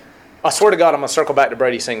allowed. Yeah. I swear to God, I'm going to circle back to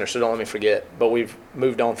Brady Singer, so don't let me forget. But we've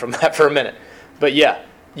moved on from that for a minute. But, yeah,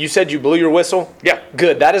 you said you blew your whistle? Yeah.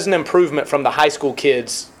 Good. That is an improvement from the high school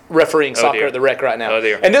kids refereeing soccer at the rec right now. Oh,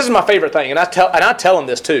 dear. And this is my favorite thing, and I tell them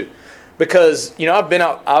this too. Because,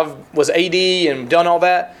 I was AD and done all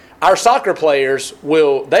that. Our soccer players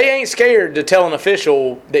they ain't scared to tell an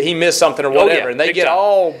official that he missed something or whatever. And they get time.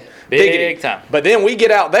 all big time. But then we get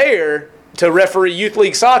out there to referee youth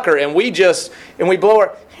league soccer, and we blow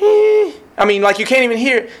our, you can't even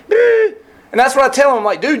hear it. And that's what I tell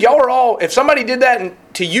them, dude, y'all are all, if somebody did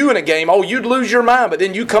that to you in a game, you'd lose your mind, but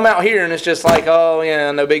then you come out here and it's just oh,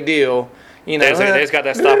 yeah, no big deal. They just got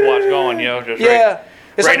that stopwatch going, just yeah.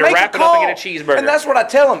 It's ready to wrap it up and get a cheeseburger. And that's what I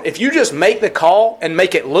tell them. If you just make the call and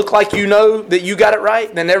make it look like you know that you got it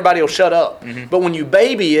right, then everybody will shut up. Mm-hmm. But when you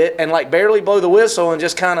baby it and barely blow the whistle and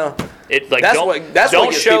just kind of,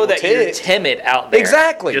 don't show that you're timid out there.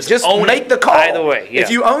 Exactly. Just make the call. Either way, yeah. If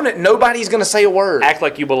you own it, nobody's going to say a word. Act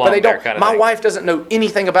like you belong but they there. Don't. Kind of My thing. wife doesn't know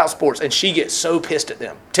anything about sports, and she gets so pissed at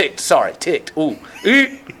them. Ticked. Ooh.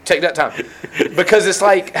 Take that time. Because it's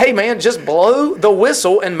hey, man, just blow the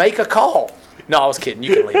whistle and make a call. No, I was kidding.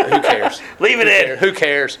 You can leave it. Who cares? Leave it in. Who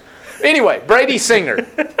cares? Anyway, Brady Singer.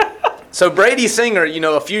 So Brady Singer,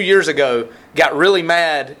 a few years ago, got really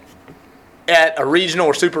mad at a regional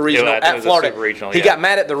or super regional at Florida. He got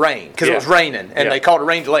mad at the rain because it was raining, and they called it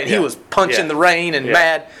rain delay. And he was punching the rain and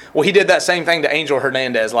mad. Well, he did that same thing to Angel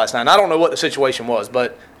Hernandez last night. And I don't know what the situation was,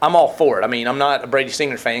 but I'm all for it. I'm not a Brady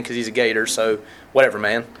Singer fan because he's a Gator, so whatever,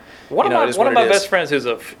 man. One You know, it of is my, one what of it my is. best friends, who's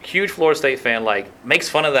a huge Florida State fan, like makes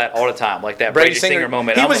fun of that all the time, like that Brady Brady Singer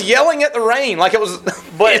moment. He I'm was like, yelling at the rain like it was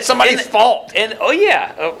it's somebody's and- fault. And oh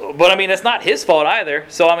yeah, but I mean it's not his fault either.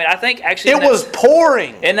 So I mean I think actually It was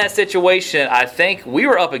pouring. in that situation, I think we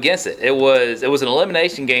were up against it. It was an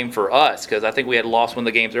elimination game for us because I think we had lost one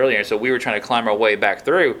of the games earlier, so we were trying to climb our way back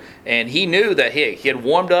through. And he knew that he had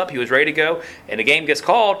warmed up, he was ready to go, and the game gets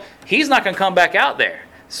called. He's not going to come back out there.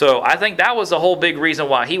 So I think that was the whole big reason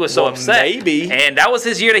why he was so Well, upset. maybe. And that was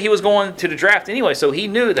his year that he was going to the draft anyway. So he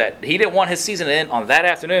knew that he didn't want his season to end on that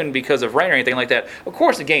afternoon because of rain or anything like that. Of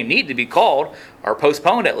course, the game needed to be called or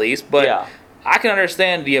postponed at least, but. Yeah. I can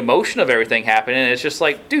understand the emotion of everything happening. It's just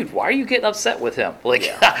like, dude, why are you getting upset with him? Like,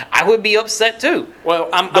 I would be upset too.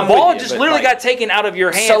 Well, The I'm ball with you, just but, literally like, got taken out of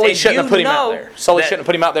your hands. Sully and shouldn't you have put him out know there. Sully that- shouldn't have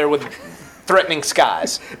put him out there with threatening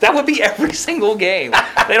skies. That would be every single game.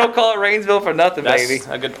 They don't call it Rainsville for nothing, That's baby.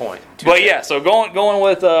 a good point. But yeah, so going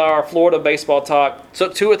with our Florida baseball talk. So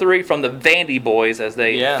 2 or 3 from the Vandy boys, as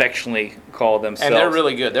they Yeah. affectionately call themselves. And they're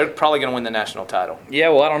really good. They're probably going to win the national title. Yeah,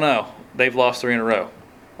 well, I don't know. They've lost 3 in a row.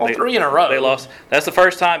 Well, 3 in a row. They lost. That's the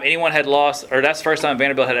first time anyone had lost, or that's the first time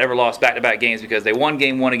Vanderbilt had ever lost back-to-back games because they won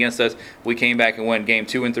game 1 against us. We came back and won game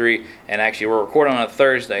 2 and 3, and actually we're recording on a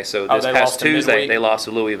Thursday, so this they past lost to Tuesday midweek? they lost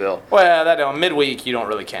to Louisville. Well, that on midweek you don't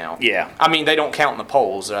really count. Yeah. I mean, they don't count in the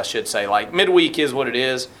polls, I should say. Like midweek is what it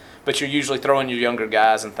is, but you're usually throwing your younger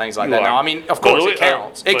guys and things like You that. are. Now, I mean, of But course Louis- it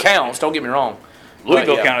counts. It but- counts. Don't get me wrong.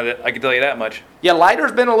 Louisville But, yeah. counted it. I can tell you that much. Yeah,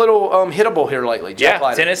 Leiter's been a little hittable here lately. Jack Yeah,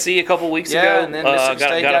 Leiter. Tennessee a couple weeks Yeah, ago and then Mississippi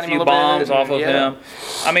State got got a him few a little bombs bit, off of yeah. him.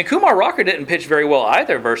 I mean, Kumar Rocker didn't pitch very well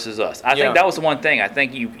either versus us. I Yeah. think that was the one thing. I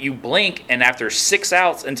think you blink, and after 6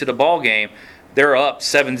 outs into the ball game, they're up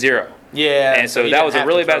 7-0. Yeah, And so he that didn't was a have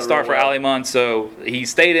really to throw bad start for real well. Ali Munn. So he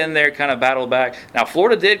stayed in there, kind of battled back. Now,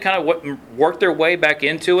 Florida did kind of work their way back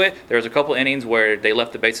into it. There was a couple innings where they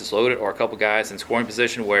left the bases loaded or a couple guys in scoring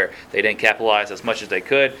position where they didn't capitalize as much as they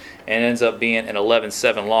could. And it ends up being an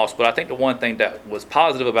 11-7 loss. But I think the one thing that was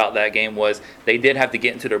positive about that game was they did have to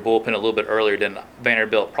get into their bullpen a little bit earlier than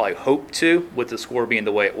Vanderbilt probably hoped to, with the score being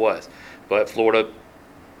the way it was. But Florida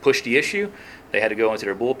pushed the issue. They had to go into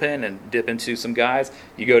their bullpen and dip into some guys.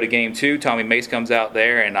 You go to game 2, Tommy Mace comes out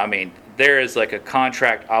there, and I mean, there is like a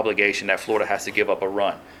contract obligation that Florida has to give up a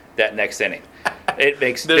run that next inning. It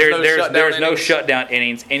makes there's no shutdown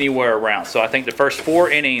innings anywhere around. So I think the first 4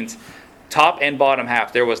 innings, top and bottom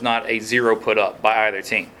half, there was not a 0 put up by either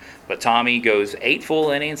team. But Tommy goes 8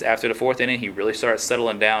 full innings. After the 4th inning, he really starts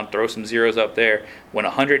settling down, throw some zeros up there, went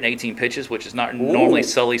 118 pitches, which is not normally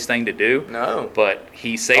Sully's thing to do. No. But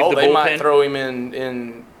he saved Oh, the they bullpen. might throw him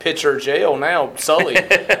in pitcher jail now, Sully.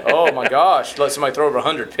 Oh my gosh, let somebody throw over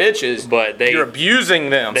 100 pitches. But you're abusing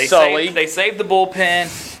them, They Sully. saved the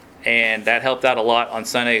bullpen, and that helped out a lot on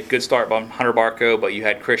Sunday. Good start by Hunter Barco, but you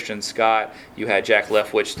had Christian Scott, you had Jack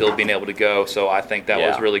Leftwich still being able to go. So I think that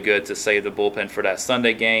was really good to save the bullpen for that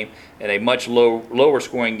Sunday game in a much lower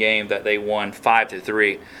scoring game that they won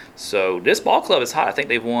 5-3. So this ball club is hot. I think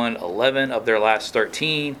they've won 11 of their last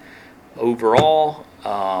 13 overall.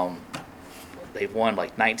 They've won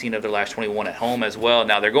like 19 of their last 21 at home as well.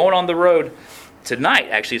 Now they're going on the road tonight.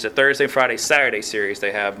 Actually, it's a Thursday, Friday, Saturday series.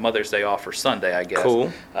 They have Mother's Day off for Sunday, I guess.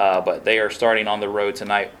 Cool. But they are starting on the road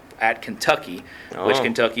tonight at Kentucky, which Oh.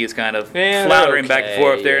 Kentucky is kind of Yeah, floundering back and okay,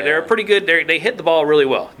 forth. They're yeah. pretty good. They hit the ball really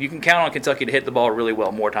well. You can count on Kentucky to hit the ball really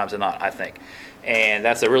well more times than not, I think. And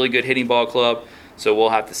that's a really good hitting ball club. So we'll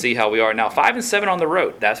have to see how we are now. 5-7 on the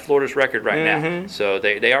road. That's Florida's record right now. So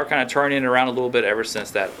they are kind of turning it around a little bit ever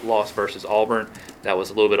since that loss versus Auburn. That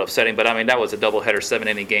was a little bit upsetting, but I mean that was a doubleheader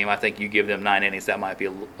 7-inning game. I think you give them 9 innings, that might be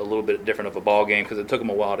a little bit different of a ball game because it took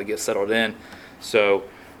them a while to get settled in. So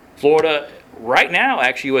Florida right now,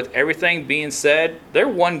 actually, with everything being said, they're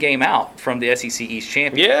 1 game out from the SEC East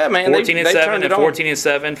champion. Yeah, man, they 14-7 turned it and on.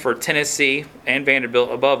 14-7 for Tennessee and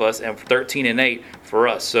Vanderbilt above us, and 13-8 for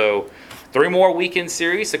us. So 3 more weekend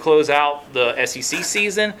series to close out the SEC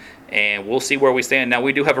season, and we'll see where we stand. Now,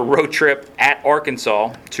 we do have a road trip at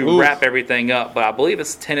Arkansas to wrap everything up, but I believe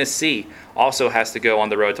it's Tennessee also has to go on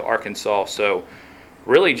the road to Arkansas. So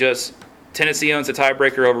really just Tennessee owns a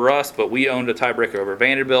tiebreaker over us, but we owned a tiebreaker over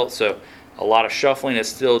Vanderbilt. So a lot of shuffling is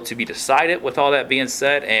still to be decided with all that being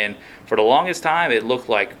said. And for the longest time, it looked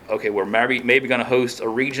like, okay, we're maybe going to host a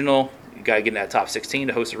regional. You got to get in that top 16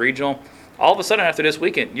 to host a regional. All of a sudden, after this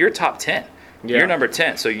weekend, you're top 10. Yeah. You're number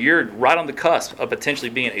 10. So you're right on the cusp of potentially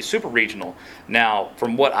being a super regional. Now,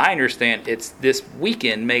 from what I understand, it's this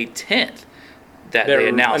weekend, May 10th, that They're they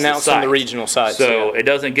announced announcing the regional sites, So yeah. it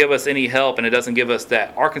doesn't give us any help, and it doesn't give us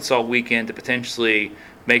that Arkansas weekend to potentially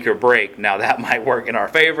make or break. Now, that might work in our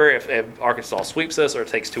favor if Arkansas sweeps us or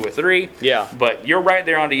takes 2 or 3. Yeah. But you're right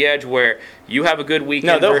there on the edge where you have a good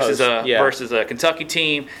weekend versus host. a Kentucky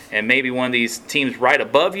team, and maybe one of these teams right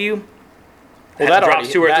above you. Well, that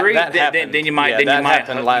drops 2 or 3. That then you might. that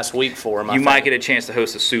happened last week for him. You might get a chance to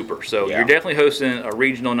host a super. So you're definitely hosting a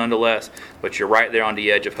regional nonetheless, but you're right there on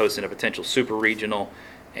the edge of hosting a potential super regional,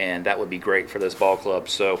 and that would be great for this ball club.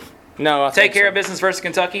 So take care of business versus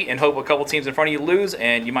Kentucky, and hope a couple teams in front of you lose,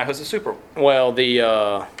 and you might host a super. Well,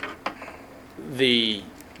 the latest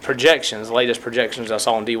projections I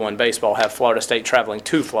saw in D1 baseball have Florida State traveling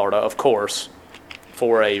to Florida, of course,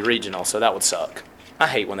 for a regional. So that would suck. I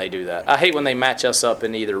hate when they do that. I hate when they match us up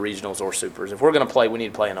in either regionals or supers. If we're going to play, we need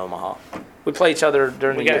to play in Omaha. We play each other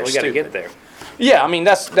during the year. We got to get there. Yeah, I mean,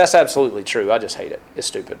 that's absolutely true. I just hate it. It's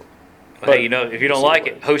stupid. But hey, if you don't like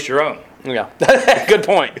it, host your own. Yeah. Good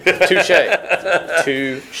point. Touche.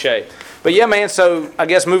 But yeah, man, so I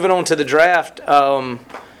guess moving on to the draft,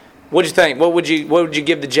 what'd you think? What would you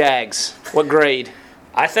give the Jags? What grade?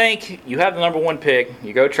 I think you have the number 1 pick.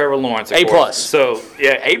 You go Trevor Lawrence. A+. So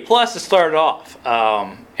yeah, A+ to start it off.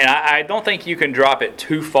 And I don't think you can drop it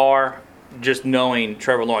too far. Just knowing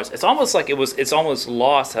Trevor Lawrence, it's almost like it's almost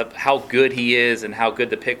lost of how good he is and how good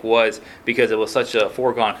the pick was, because it was such a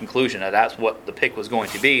foregone conclusion that that's what the pick was going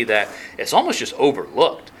to be, that it's almost just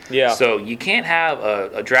overlooked. Yeah. So you can't have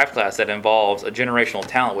a draft class that involves a generational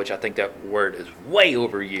talent, which I think that word is way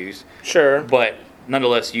overused. Sure. But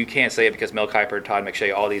nonetheless, you can't say it because Mel Kiper, Todd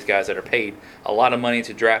McShay, all these guys that are paid a lot of money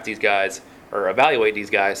to draft these guys or evaluate these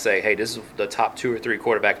guys say, hey, this is the top 2 or 3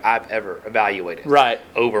 quarterback I've ever evaluated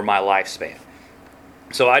over my lifespan.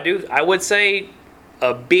 So I would say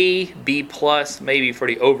a B+, maybe for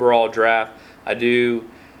the overall draft. I don't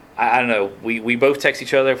know. We both text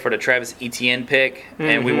each other for the Travis Etienne pick,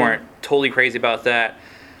 and we weren't totally crazy about that.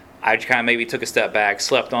 I just kind of maybe took a step back,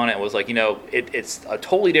 slept on it, and was like, it's a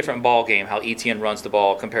totally different ball game how Etienne runs the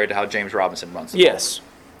ball compared to how James Robinson runs the ball. Yes.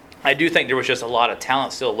 I do think there was just a lot of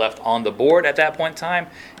talent still left on the board at that point in time.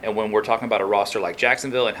 And when we're talking about a roster like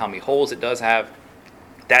Jacksonville and how many holes it does have,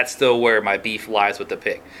 that's still where my beef lies with the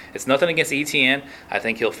pick. It's nothing against Etienne. I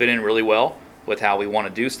think he'll fit in really well with how we want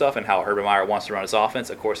to do stuff and how Urban Meyer wants to run his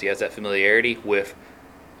offense. Of course, he has that familiarity with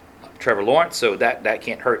Trevor Lawrence, so that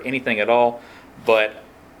can't hurt anything at all. But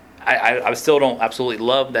I still don't absolutely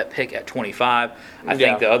love that pick at 25. I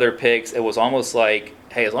think the other picks, it was almost like,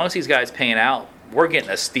 hey, as long as these guys paying out, we're getting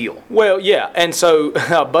a steal. Well, yeah, and so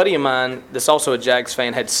a buddy of mine that's also a Jags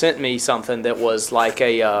fan had sent me something that was like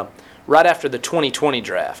a right after the 2020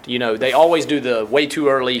 draft. They always do the way too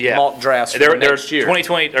early mock drafts for next year.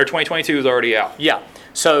 2020 or 2022 is already out. Yeah,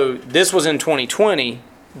 so this was in 2020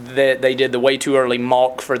 that they did the way too early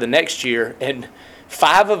mock for the next year, and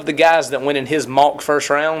 5 of the guys that went in his mock first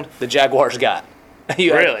round, the Jaguars got.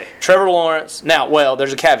 Really? Trevor Lawrence. Now, well,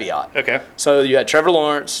 there's a caveat. Okay. So you had Trevor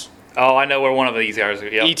Lawrence. Oh, I know where one of these guys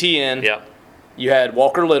is. Yep. Etienne. Yep. You had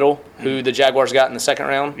Walker Little, who the Jaguars got in the second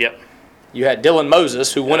round. Yep. You had Dylan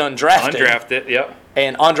Moses, who went undrafted. Undrafted, yep.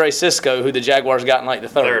 And Andre Cisco, who the Jaguars got in like the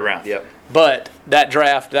third round, yep. But that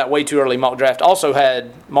draft, that way too early mock draft, also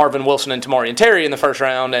had Marvin Wilson and Tamorrion Terry in the first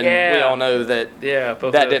round, and we all know that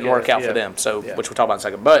that didn't work out for them. So, which we'll talk about in a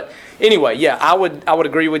second. But anyway, I would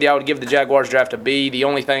agree with you. I would give the Jaguars draft a B. The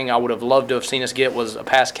only thing I would have loved to have seen us get was a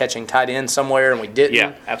pass catching tight end somewhere, and we didn't.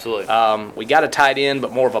 Yeah, absolutely. We got a tight end,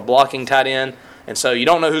 but more of a blocking tight end, and so you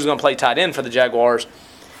don't know who's going to play tight end for the Jaguars.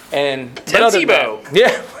 And Tim Tebow.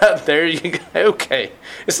 Yeah, there you go. Okay.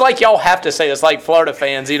 It's like y'all have to say it's like Florida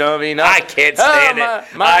fans, you know what I mean? I can't stand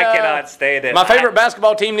it. I cannot stand it. My favorite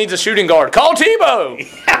basketball team needs a shooting guard. Call Tebow.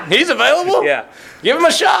 Yeah. He's available. Yeah. Give him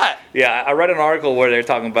a shot. Yeah, I read an article where they're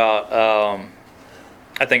talking about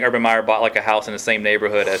I think Urban Meyer bought like a house in the same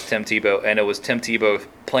neighborhood as Tim Tebow, and it was Tim Tebow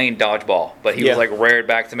playing dodgeball, but he was like reared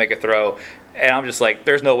back to make a throw. And I'm just like,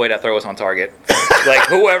 there's no way that throw was on target. Like,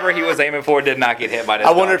 whoever he was aiming for did not get hit by this.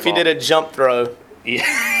 I wonder if he did a jump throw. Yeah.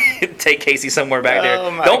 Take Casey somewhere back there.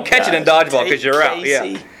 Don't catch it in dodgeball because you're out.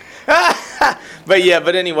 Yeah.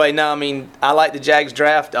 But anyway, no, I mean, I like the Jags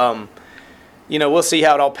draft. We'll see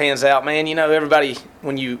how it all pans out, man. Everybody,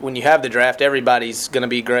 when you have the draft, everybody's going to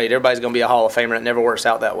be great. Everybody's going to be a Hall of Famer. It never works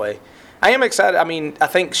out that way. I am excited. I mean, I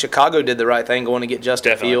think Chicago did the right thing going to get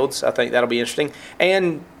Justin Fields. I think that'll be interesting.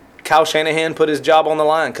 And Kyle Shanahan put his job on the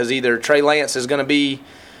line because either Trey Lance is going to be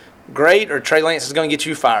great or Trey Lance is going to get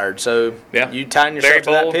you fired. So you tying yourself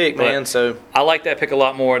to that pick, man. So I like that pick a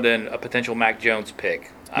lot more than a potential Mac Jones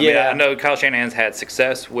pick. I mean, I know Kyle Shanahan's had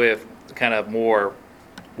success with kind of more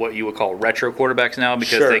what you would call retro quarterbacks now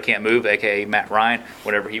because they can't move, a.k.a. Matt Ryan,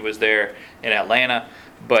 whenever he was there in Atlanta.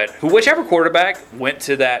 But whichever quarterback went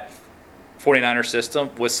to that 49er system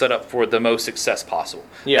was set up for the most success possible.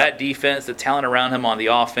 Yeah. That defense, the talent around him on the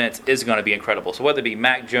offense is going to be incredible. So whether it be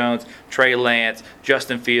Mac Jones, Trey Lance,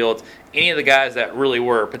 Justin Fields, any of the guys that really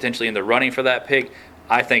were potentially in the running for that pick,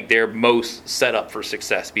 I think they're most set up for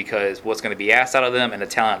success because what's going to be asked out of them and the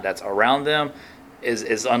talent that's around them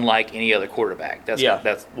is unlike any other quarterback.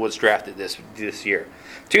 That's what's drafted this year.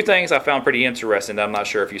 Two things I found pretty interesting that I'm not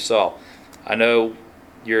sure if you saw. I know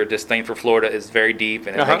your disdain for Florida is very deep,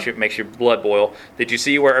 and it makes your blood boil. Did you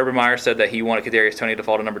see where Urban Meyer said that he wanted Kadarius Toney to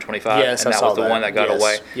fall to number 25? Yes, and I that saw was the one that got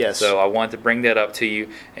away. Yes. So I wanted to bring that up to you.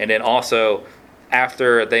 And then also,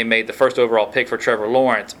 after they made the first overall pick for Trevor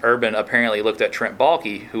Lawrence, Urban apparently looked at Trent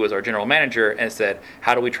Baalke, who was our general manager, and said,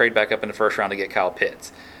 how do we trade back up in the first round to get Kyle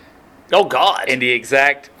Pitts? Oh, God. And the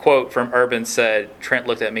exact quote from Urban said, Trent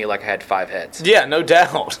looked at me like I had 5 heads. Yeah, no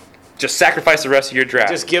doubt. Just sacrifice the rest of your draft.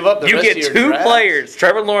 Just give up the rest of your You get 2 draft. players,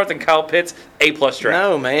 Trevor Lawrence and Kyle Pitts, A+ draft.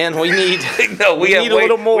 No, man, we need we need a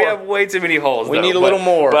little more. We have way too many holes. We need a little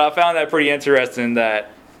more. But I found that pretty interesting that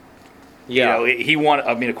Yeah. he wanted.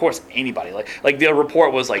 I mean, of course, anybody like the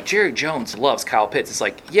report was like Jerry Jones loves Kyle Pitts. It's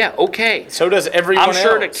like, yeah, okay. So does everyone I'm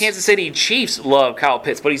sure else. the Kansas City Chiefs love Kyle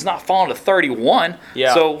Pitts, but he's not falling to 31.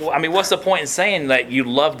 Yeah. So I mean, what's the point in saying that you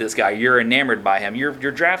love this guy? You're enamored by him. You're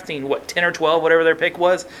drafting 10 or 12, whatever their pick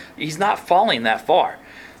was. He's not falling that far.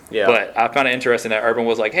 Yeah. But I found it interesting that Urban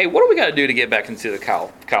was like, hey, what do we got to do to get back into the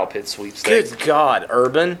Kyle Pitts sweepstakes? Good God,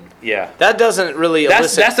 Urban. Yeah. That doesn't really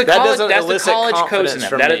That's elicit. the that college, doesn't that's the elicit college confidence coaching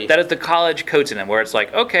from them. me. That is the college coaching them, where it's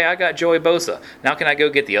like, okay, I got Joey Bosa. Now can I go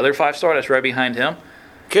get the other 5-star that's right behind him?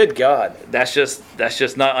 Good God. That's just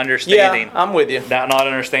not understanding. Yeah, I'm with you. Not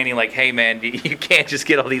understanding, like, hey, man, you can't just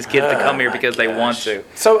get all these kids to come here because they want to.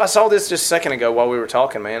 So I saw this just a second ago while we were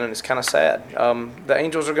talking, man, and it's kind of sad. The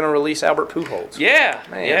Angels are going to release Albert Pujols. Yeah,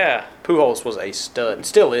 Man, yeah. Pujols was a stud. And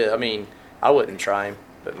still is. I mean, I wouldn't try him.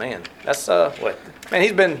 But, man, that's What?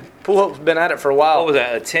 Man, Pujols been at it for a while. What was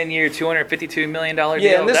that? A 10-year, $252 million deal?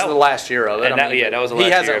 Yeah, and this is the last year of it. And that was the last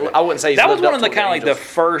he hasn't. year. of it. I wouldn't say he's that was lived one up of the to kind of like the Angels.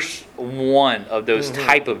 first one of those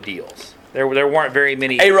type of deals. There weren't very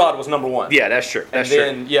many. A-Rod was number one. Yeah, that's true. That's and true.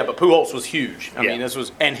 then, yeah, but Pujols was huge. I Yeah. mean, this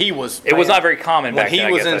was, and he was. It was not very common when back he then.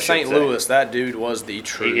 I was guess I in should St. say. Louis. That dude was the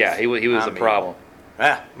truth. Yeah, he was a problem.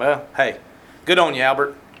 Well, hey, good on you,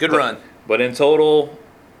 Albert. Good run. But in total,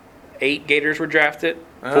 8 Gators were drafted.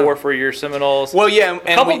 4 for your Seminoles. Well, yeah, and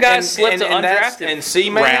a couple guys slipped to undrafted and see,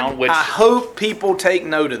 man, round. Which I hope people take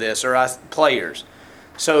note of this, or players.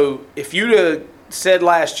 So if you'd have said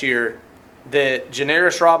last year that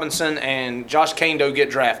Janaris Robinson and Josh Kando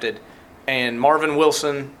get drafted, and Marvin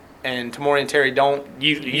Wilson and Tamorian Terry don't,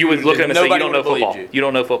 you would look at him and say you don't know football. You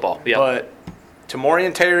don't know football. Yeah. But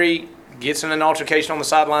Tamorian Terry gets in an altercation on the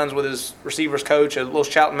sidelines with his receivers coach, a little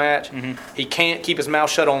shouting match. He can't keep his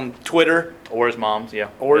mouth shut on Twitter. Or his mom's, yeah.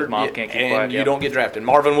 Or his mom can't keep and quiet. you don't get drafted.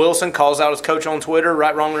 Marvin Wilson calls out his coach on Twitter,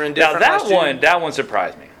 right, wrong, or Now indifferent. that one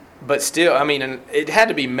surprised me. But still, I mean, and it had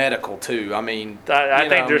to be medical too. I mean, I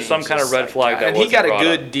think there's some kind of red flag that and he got a wasn't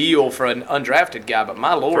brought good deal for an undrafted guy. But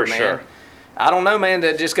my lord, For man, sure. I don't know, man.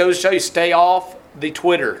 That just goes to show you, stay off the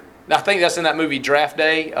Twitter. I think that's in that movie Draft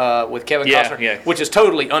Day with Kevin Costner, yeah. which is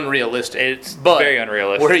totally unrealistic. It's but very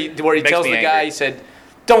unrealistic. Where he Makes tells me the guy, angry. he said,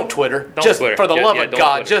 "Don't Twitter, Don't just Twitter. for the Yeah, love yeah, of don't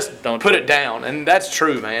God, Twitter. just Don't put Twitter. it down." And that's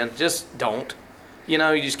true, man. Just don't. You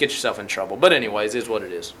know, you just get yourself in trouble. But anyways, is what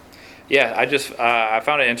it is. Yeah, I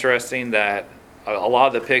found it interesting that a lot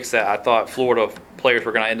of the picks that I thought Florida players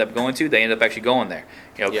were going to end up going to, they ended up actually going there.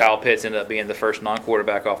 You know, Yeah. Kyle Pitts ended up being the first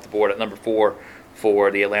non-quarterback off the board at number 4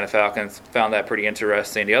 for the Atlanta Falcons. Found that pretty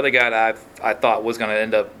interesting. The other guy that I thought was going to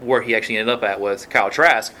end up where he actually ended up at was Kyle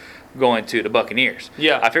Trask going to the Buccaneers.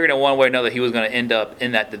 Yeah. I figured in one way or another he was going to end up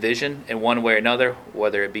in that division in one way or another,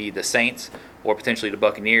 whether it be the Saints or potentially the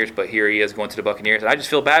Buccaneers, but here he is going to the Buccaneers. And I just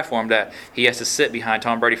feel bad for him that he has to sit behind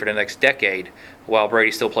Tom Brady for the next decade while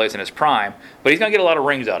Brady still plays in his prime. But he's going to get a lot of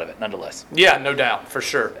rings out of it nonetheless. Yeah, no doubt, for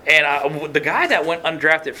sure. And the guy that went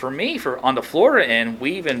undrafted for me on the Florida end,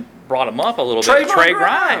 we even brought him up a little bit. Trey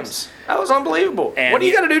Grimes. That was unbelievable. And what do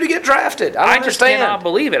you got to do to get drafted? I don't I just understand. cannot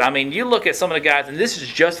believe it. I mean, you look at some of the guys, and this is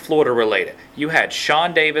just Florida related. You had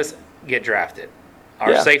Sean Davis get drafted,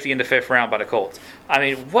 our Yeah. safety in the 5th round by the Colts. I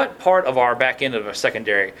mean, what part of our back end of our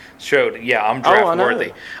secondary showed, I'm draft I know.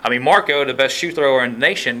 worthy? I mean, Marco, the best shoe thrower in the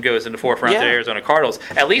nation, goes in the 4th round to the Yeah. Arizona Cardinals.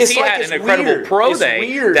 At least It's he like had it's an incredible weird. pro It's day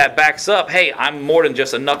weird. that backs up, hey, I'm more than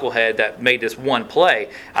just a knucklehead that made this one play.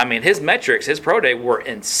 I mean, his metrics, his pro day were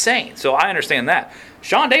insane. So I understand that.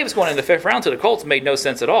 Sean Davis going in the 5th round to the Colts made no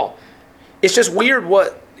sense at all. It's just weird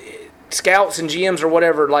what scouts and GMs or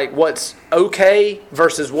whatever, like what's okay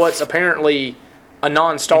versus what's apparently a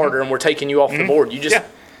non-starter, and we're taking you off the board. You just, Yeah.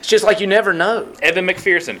 It's just like you never know. Evan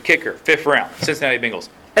McPherson, kicker, 5th round, Cincinnati Bengals.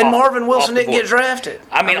 And Off- Marvin off Wilson the didn't board. get drafted.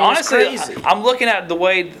 I mean, it's honestly, crazy. I'm looking at the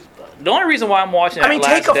way. The only reason why I'm watching that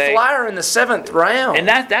take a day, flyer in the 7th round. and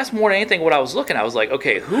that's more than anything what I was looking at. I was like,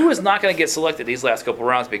 okay, who is not going to get selected these last couple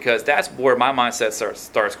rounds? Because that's where my mindset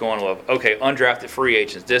starts going with, okay, undrafted free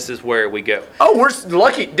agents. This is where we go. Oh, we're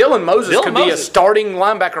lucky. Dylan Moses Dylan could be a Moses. starting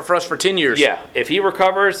linebacker for us for 10 years. Yeah, if he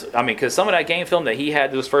recovers, I mean, because some of that game film that he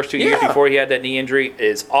had those first 2 years Yeah. before he had that knee injury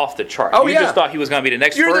is off the chart. Oh, you yeah. just thought he was going to be the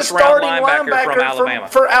next You're the first-round starting linebacker from Alabama.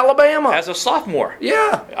 for Alabama. As a sophomore.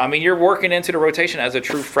 Yeah. I mean, you're working into the rotation as a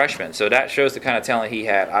true freshman, so that shows the kind of talent he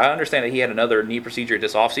had. I understand that he had another knee procedure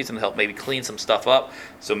this offseason to help maybe clean some stuff up,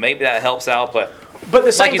 so maybe that helps out. But But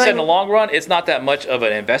like you said, in the long run, it's not that much of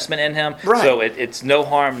an investment in him, Right. so it's no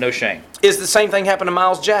harm, no shame. Is the same thing happened to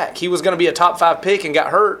Miles Jack. He was going to be a top 5 pick and got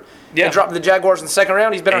hurt Yeah. and dropped to the Jaguars in the 2nd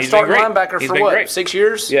round. He's been And our he's been starting great. linebacker He's for been what, great. 6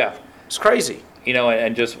 years? Yeah. It's crazy. You know,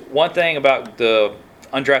 and just one thing about the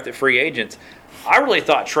undrafted free agents, I really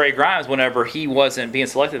thought Trey Grimes, whenever he wasn't being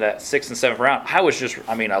selected that 6th and 7th round,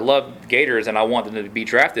 I love Gators and I want them to be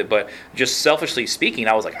drafted, but just selfishly speaking,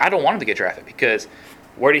 I was like, I don't want him to get drafted because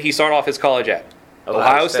where did he start off his college at?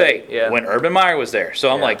 Ohio State, yeah. when Urban Meyer was there. So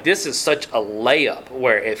I'm Yeah. like, this is such a layup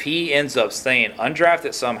where if he ends up staying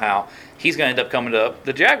undrafted somehow, he's going to end up coming to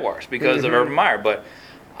the Jaguars because of Urban Meyer. But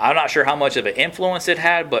I'm not sure how much of an influence it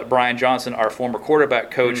had, but Brian Johnson, our former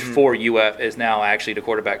quarterback coach for UF, is now actually the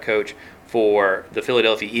quarterback coach for the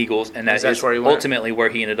Philadelphia Eagles, and that That's is where he went. ultimately where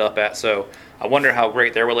he ended up at. So I wonder how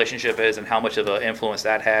great their relationship is and how much of an influence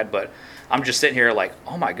that had. But I'm just sitting here like,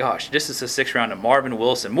 oh my gosh, this is the 6th round of Marvin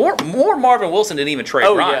Wilson. More Marvin Wilson than even Trey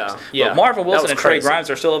Oh, Grimes. yeah. But Marvin That Wilson was and Trey crazy. Grimes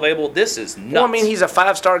are still available. This is nuts. Well, I mean, he's a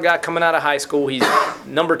 5-star guy coming out of high school. He's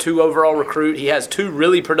number 2 overall recruit. He has 2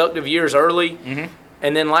 really productive years early. Mm-hmm.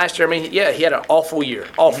 And then last year, I mean, yeah, he had an awful year.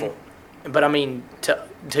 Awful. Mm-hmm. But, I mean,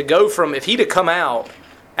 to go from – if he'd have come out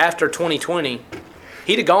after 2020,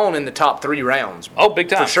 he'd have gone in the top 3 rounds. oh, big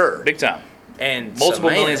time. For sure. Big time. And Multiple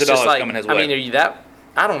so, man, millions of it's just dollars coming his way. I mean, are you that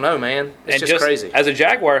 – I don't know, man. It's And just crazy. As a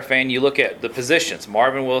Jaguar fan, you look at the positions.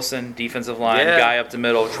 Marvin Wilson, defensive line, Yeah. guy up the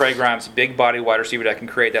middle. Trey Grimes, big body wide receiver that can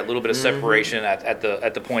create that little bit of Mm-hmm. separation at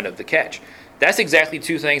the point of the catch. That's exactly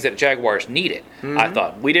 2 things that Jaguars needed. Mm-hmm. I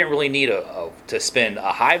thought we didn't really need to spend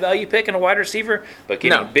a high value pick in a wide receiver, but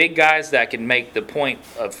getting No. big guys that can make the point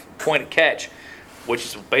of catch, which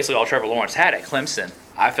is basically all Trevor Lawrence had at Clemson.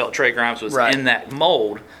 I felt Trey Grimes was Right. in that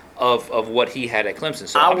mold of what he had at Clemson.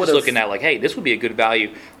 So I I'm just would've- looking at like, hey, this would be a good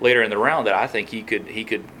value later in the round that I think he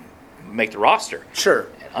could make the roster. Sure.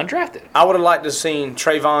 And undrafted. I would have liked to have seen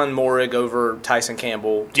Trayvon Morig over Tyson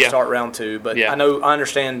Campbell to Yeah. start round 2, but Yeah. I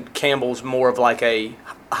understand Campbell's more of like a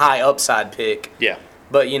high upside pick. Yeah.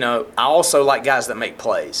 But, you know, I also like guys that make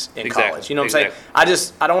plays in Exactly. college. You know what Exactly. I'm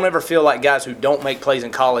saying? I don't ever feel like guys who don't make plays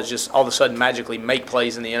in college just all of a sudden magically make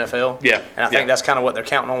plays in the NFL. Yeah. And I think Yeah. that's kind of what they're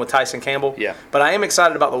counting on with Tyson Campbell. Yeah. But I am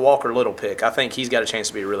excited about the Walker Little pick. I think he's got a chance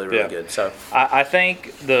to be really, really Yeah. good. So I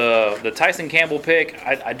think the Tyson Campbell pick,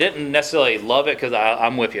 I didn't necessarily love it because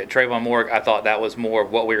I'm with you. Trayvon Moore, I thought that was more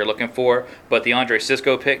of what we were looking for. But the Andre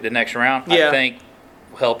Cisco pick the next round, Yeah. I think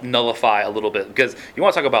helped nullify a little bit. Because you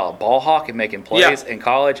want to talk about a ball hawk and making plays in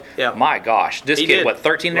college. Yeah. My gosh. This He kid, did.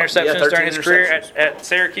 13 Yeah, interceptions 13 during his career interceptions. at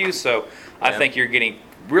Syracuse. So I Yeah. think you're getting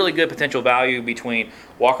really good potential value between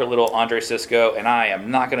Walker Little, Andre Cisco, and I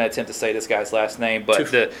am not going to attempt to say this guy's last name, but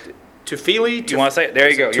Tufili? you want to say it? There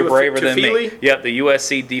you go. You're braver than me. Tufili? Yep, the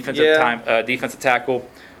USC defensive Yeah. defensive tackle.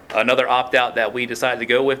 Another opt-out that we decided to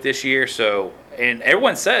go with this year. So, and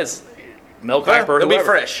everyone says Mel Well, Kiper, they'll be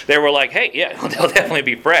whoever, fresh. They were like, hey, yeah, they'll definitely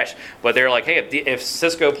be fresh. But they're like, hey, if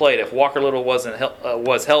Cisco played, if Walker Little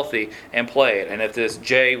was healthy and played, and if this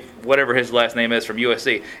Jay, whatever his last name is from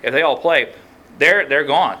USC, if they all play, they're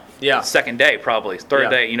gone. Yeah. Second day probably, third Yeah.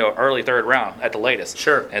 day, early 3rd round at the latest.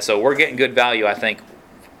 Sure. And so we're getting good value, I think,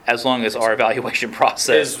 as long as our evaluation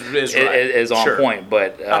process Is right. is on Sure. point.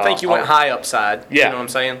 But I think you went high upside. Yeah. You know what I'm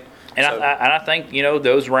saying? And So- I think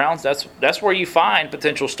those rounds. That's where you find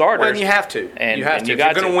potential starters. Well, and you have to. And- you have and to. you If got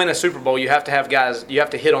you're going to. to win a Super Bowl, you have to have guys. You have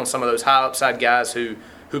to hit on some of those high upside guys who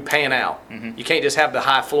pan out. Mm-hmm. You can't just have the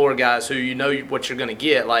high floor guys who you know what you're going to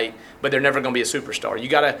get, but they're never going to be a superstar. You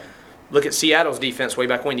got to look at Seattle's defense way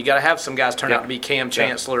back when. You got to have some guys turn Yeah. out to be Cam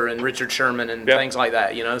Chancellor and Richard Sherman and Yeah. things like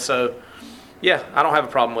that. So yeah, I don't have a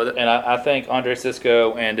problem with it. And I think Andre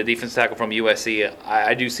Cisco and the defensive tackle from USC,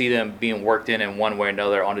 I do see them being worked in one way or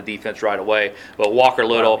another on the defense right away. But Walker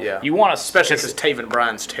Little, Well, yeah. you want to Especially because Taven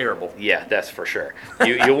Bryan's terrible. Yeah, that's for sure.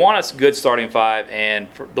 You want a good starting 5, and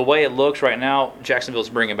for the way it looks right now, Jacksonville's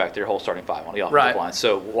bringing back their whole starting 5 on the offensive Right. line.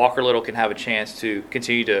 So Walker Little can have a chance to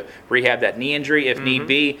continue to rehab that knee injury if need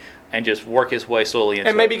be. and just work his way slowly into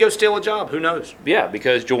And maybe go steal a job. Who knows? Yeah,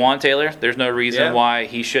 because Jawan Taylor, there's no reason Yeah. why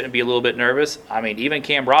he shouldn't be a little bit nervous. I mean, even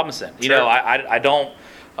Cam Robinson. You Sure. know, I don't.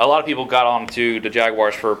 A lot of people got on to the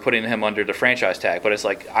Jaguars for putting him under the franchise tag, but it's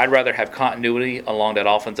like I'd rather have continuity along that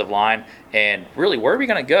offensive line. And really, where are we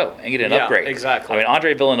going to go and get an Yeah, upgrade? exactly. I mean,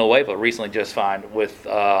 Andre Villanueva recently just signed with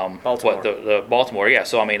Baltimore. the Baltimore. Yeah,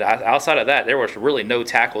 so I mean, outside of that, there was really no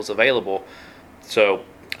tackles available. So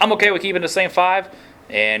I'm okay with keeping the same 5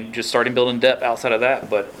 and just starting building depth outside of that.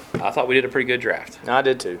 But I thought we did a pretty good draft. No, I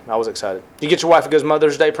did too. I was excited. You get your wife a good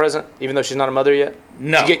Mother's Day present, even though she's not a mother yet?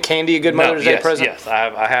 No. Did you get Candy a good Mother's Day present? Yes,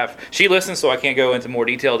 I have. She listens, so I can't go into more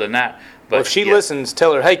detail than that. But Well, if she yes. listens,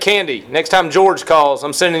 tell her, hey, Candy, next time George calls,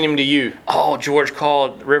 I'm sending him to you. Oh, George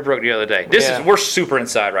called Rivbrook the other day. Yeah. We're super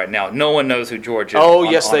inside right now. No one knows who George is. Oh,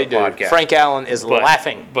 on- yes, on they the do. podcast. Frank Allen is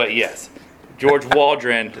laughing. But yes, George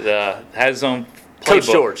Waldron has his own Coach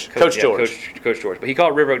playbook. George. Coach George. Coach George. But he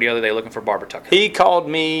called Rivbrook the other day looking for Barbara Tucker. He called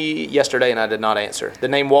me yesterday, and I did not answer. The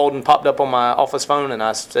name Walden popped up on my office phone, and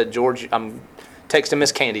I said, George, I'm texting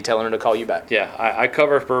Miss Candy, telling her to call you back. Yeah, I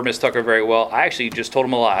cover for Miss Tucker very well. I actually just told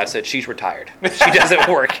him a lie. I said she's retired. She doesn't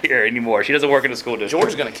work here anymore. She doesn't work in the school district. George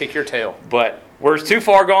is going to kick your tail. But we're too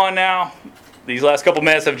far gone now. These last couple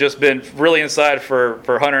minutes have just been really inside for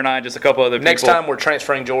Hunter and I, just a couple other people. Next time, we're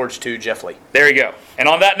transferring George to Jeff Lee. There you go. And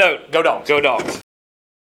on that note, Go Dogs. Go Dogs.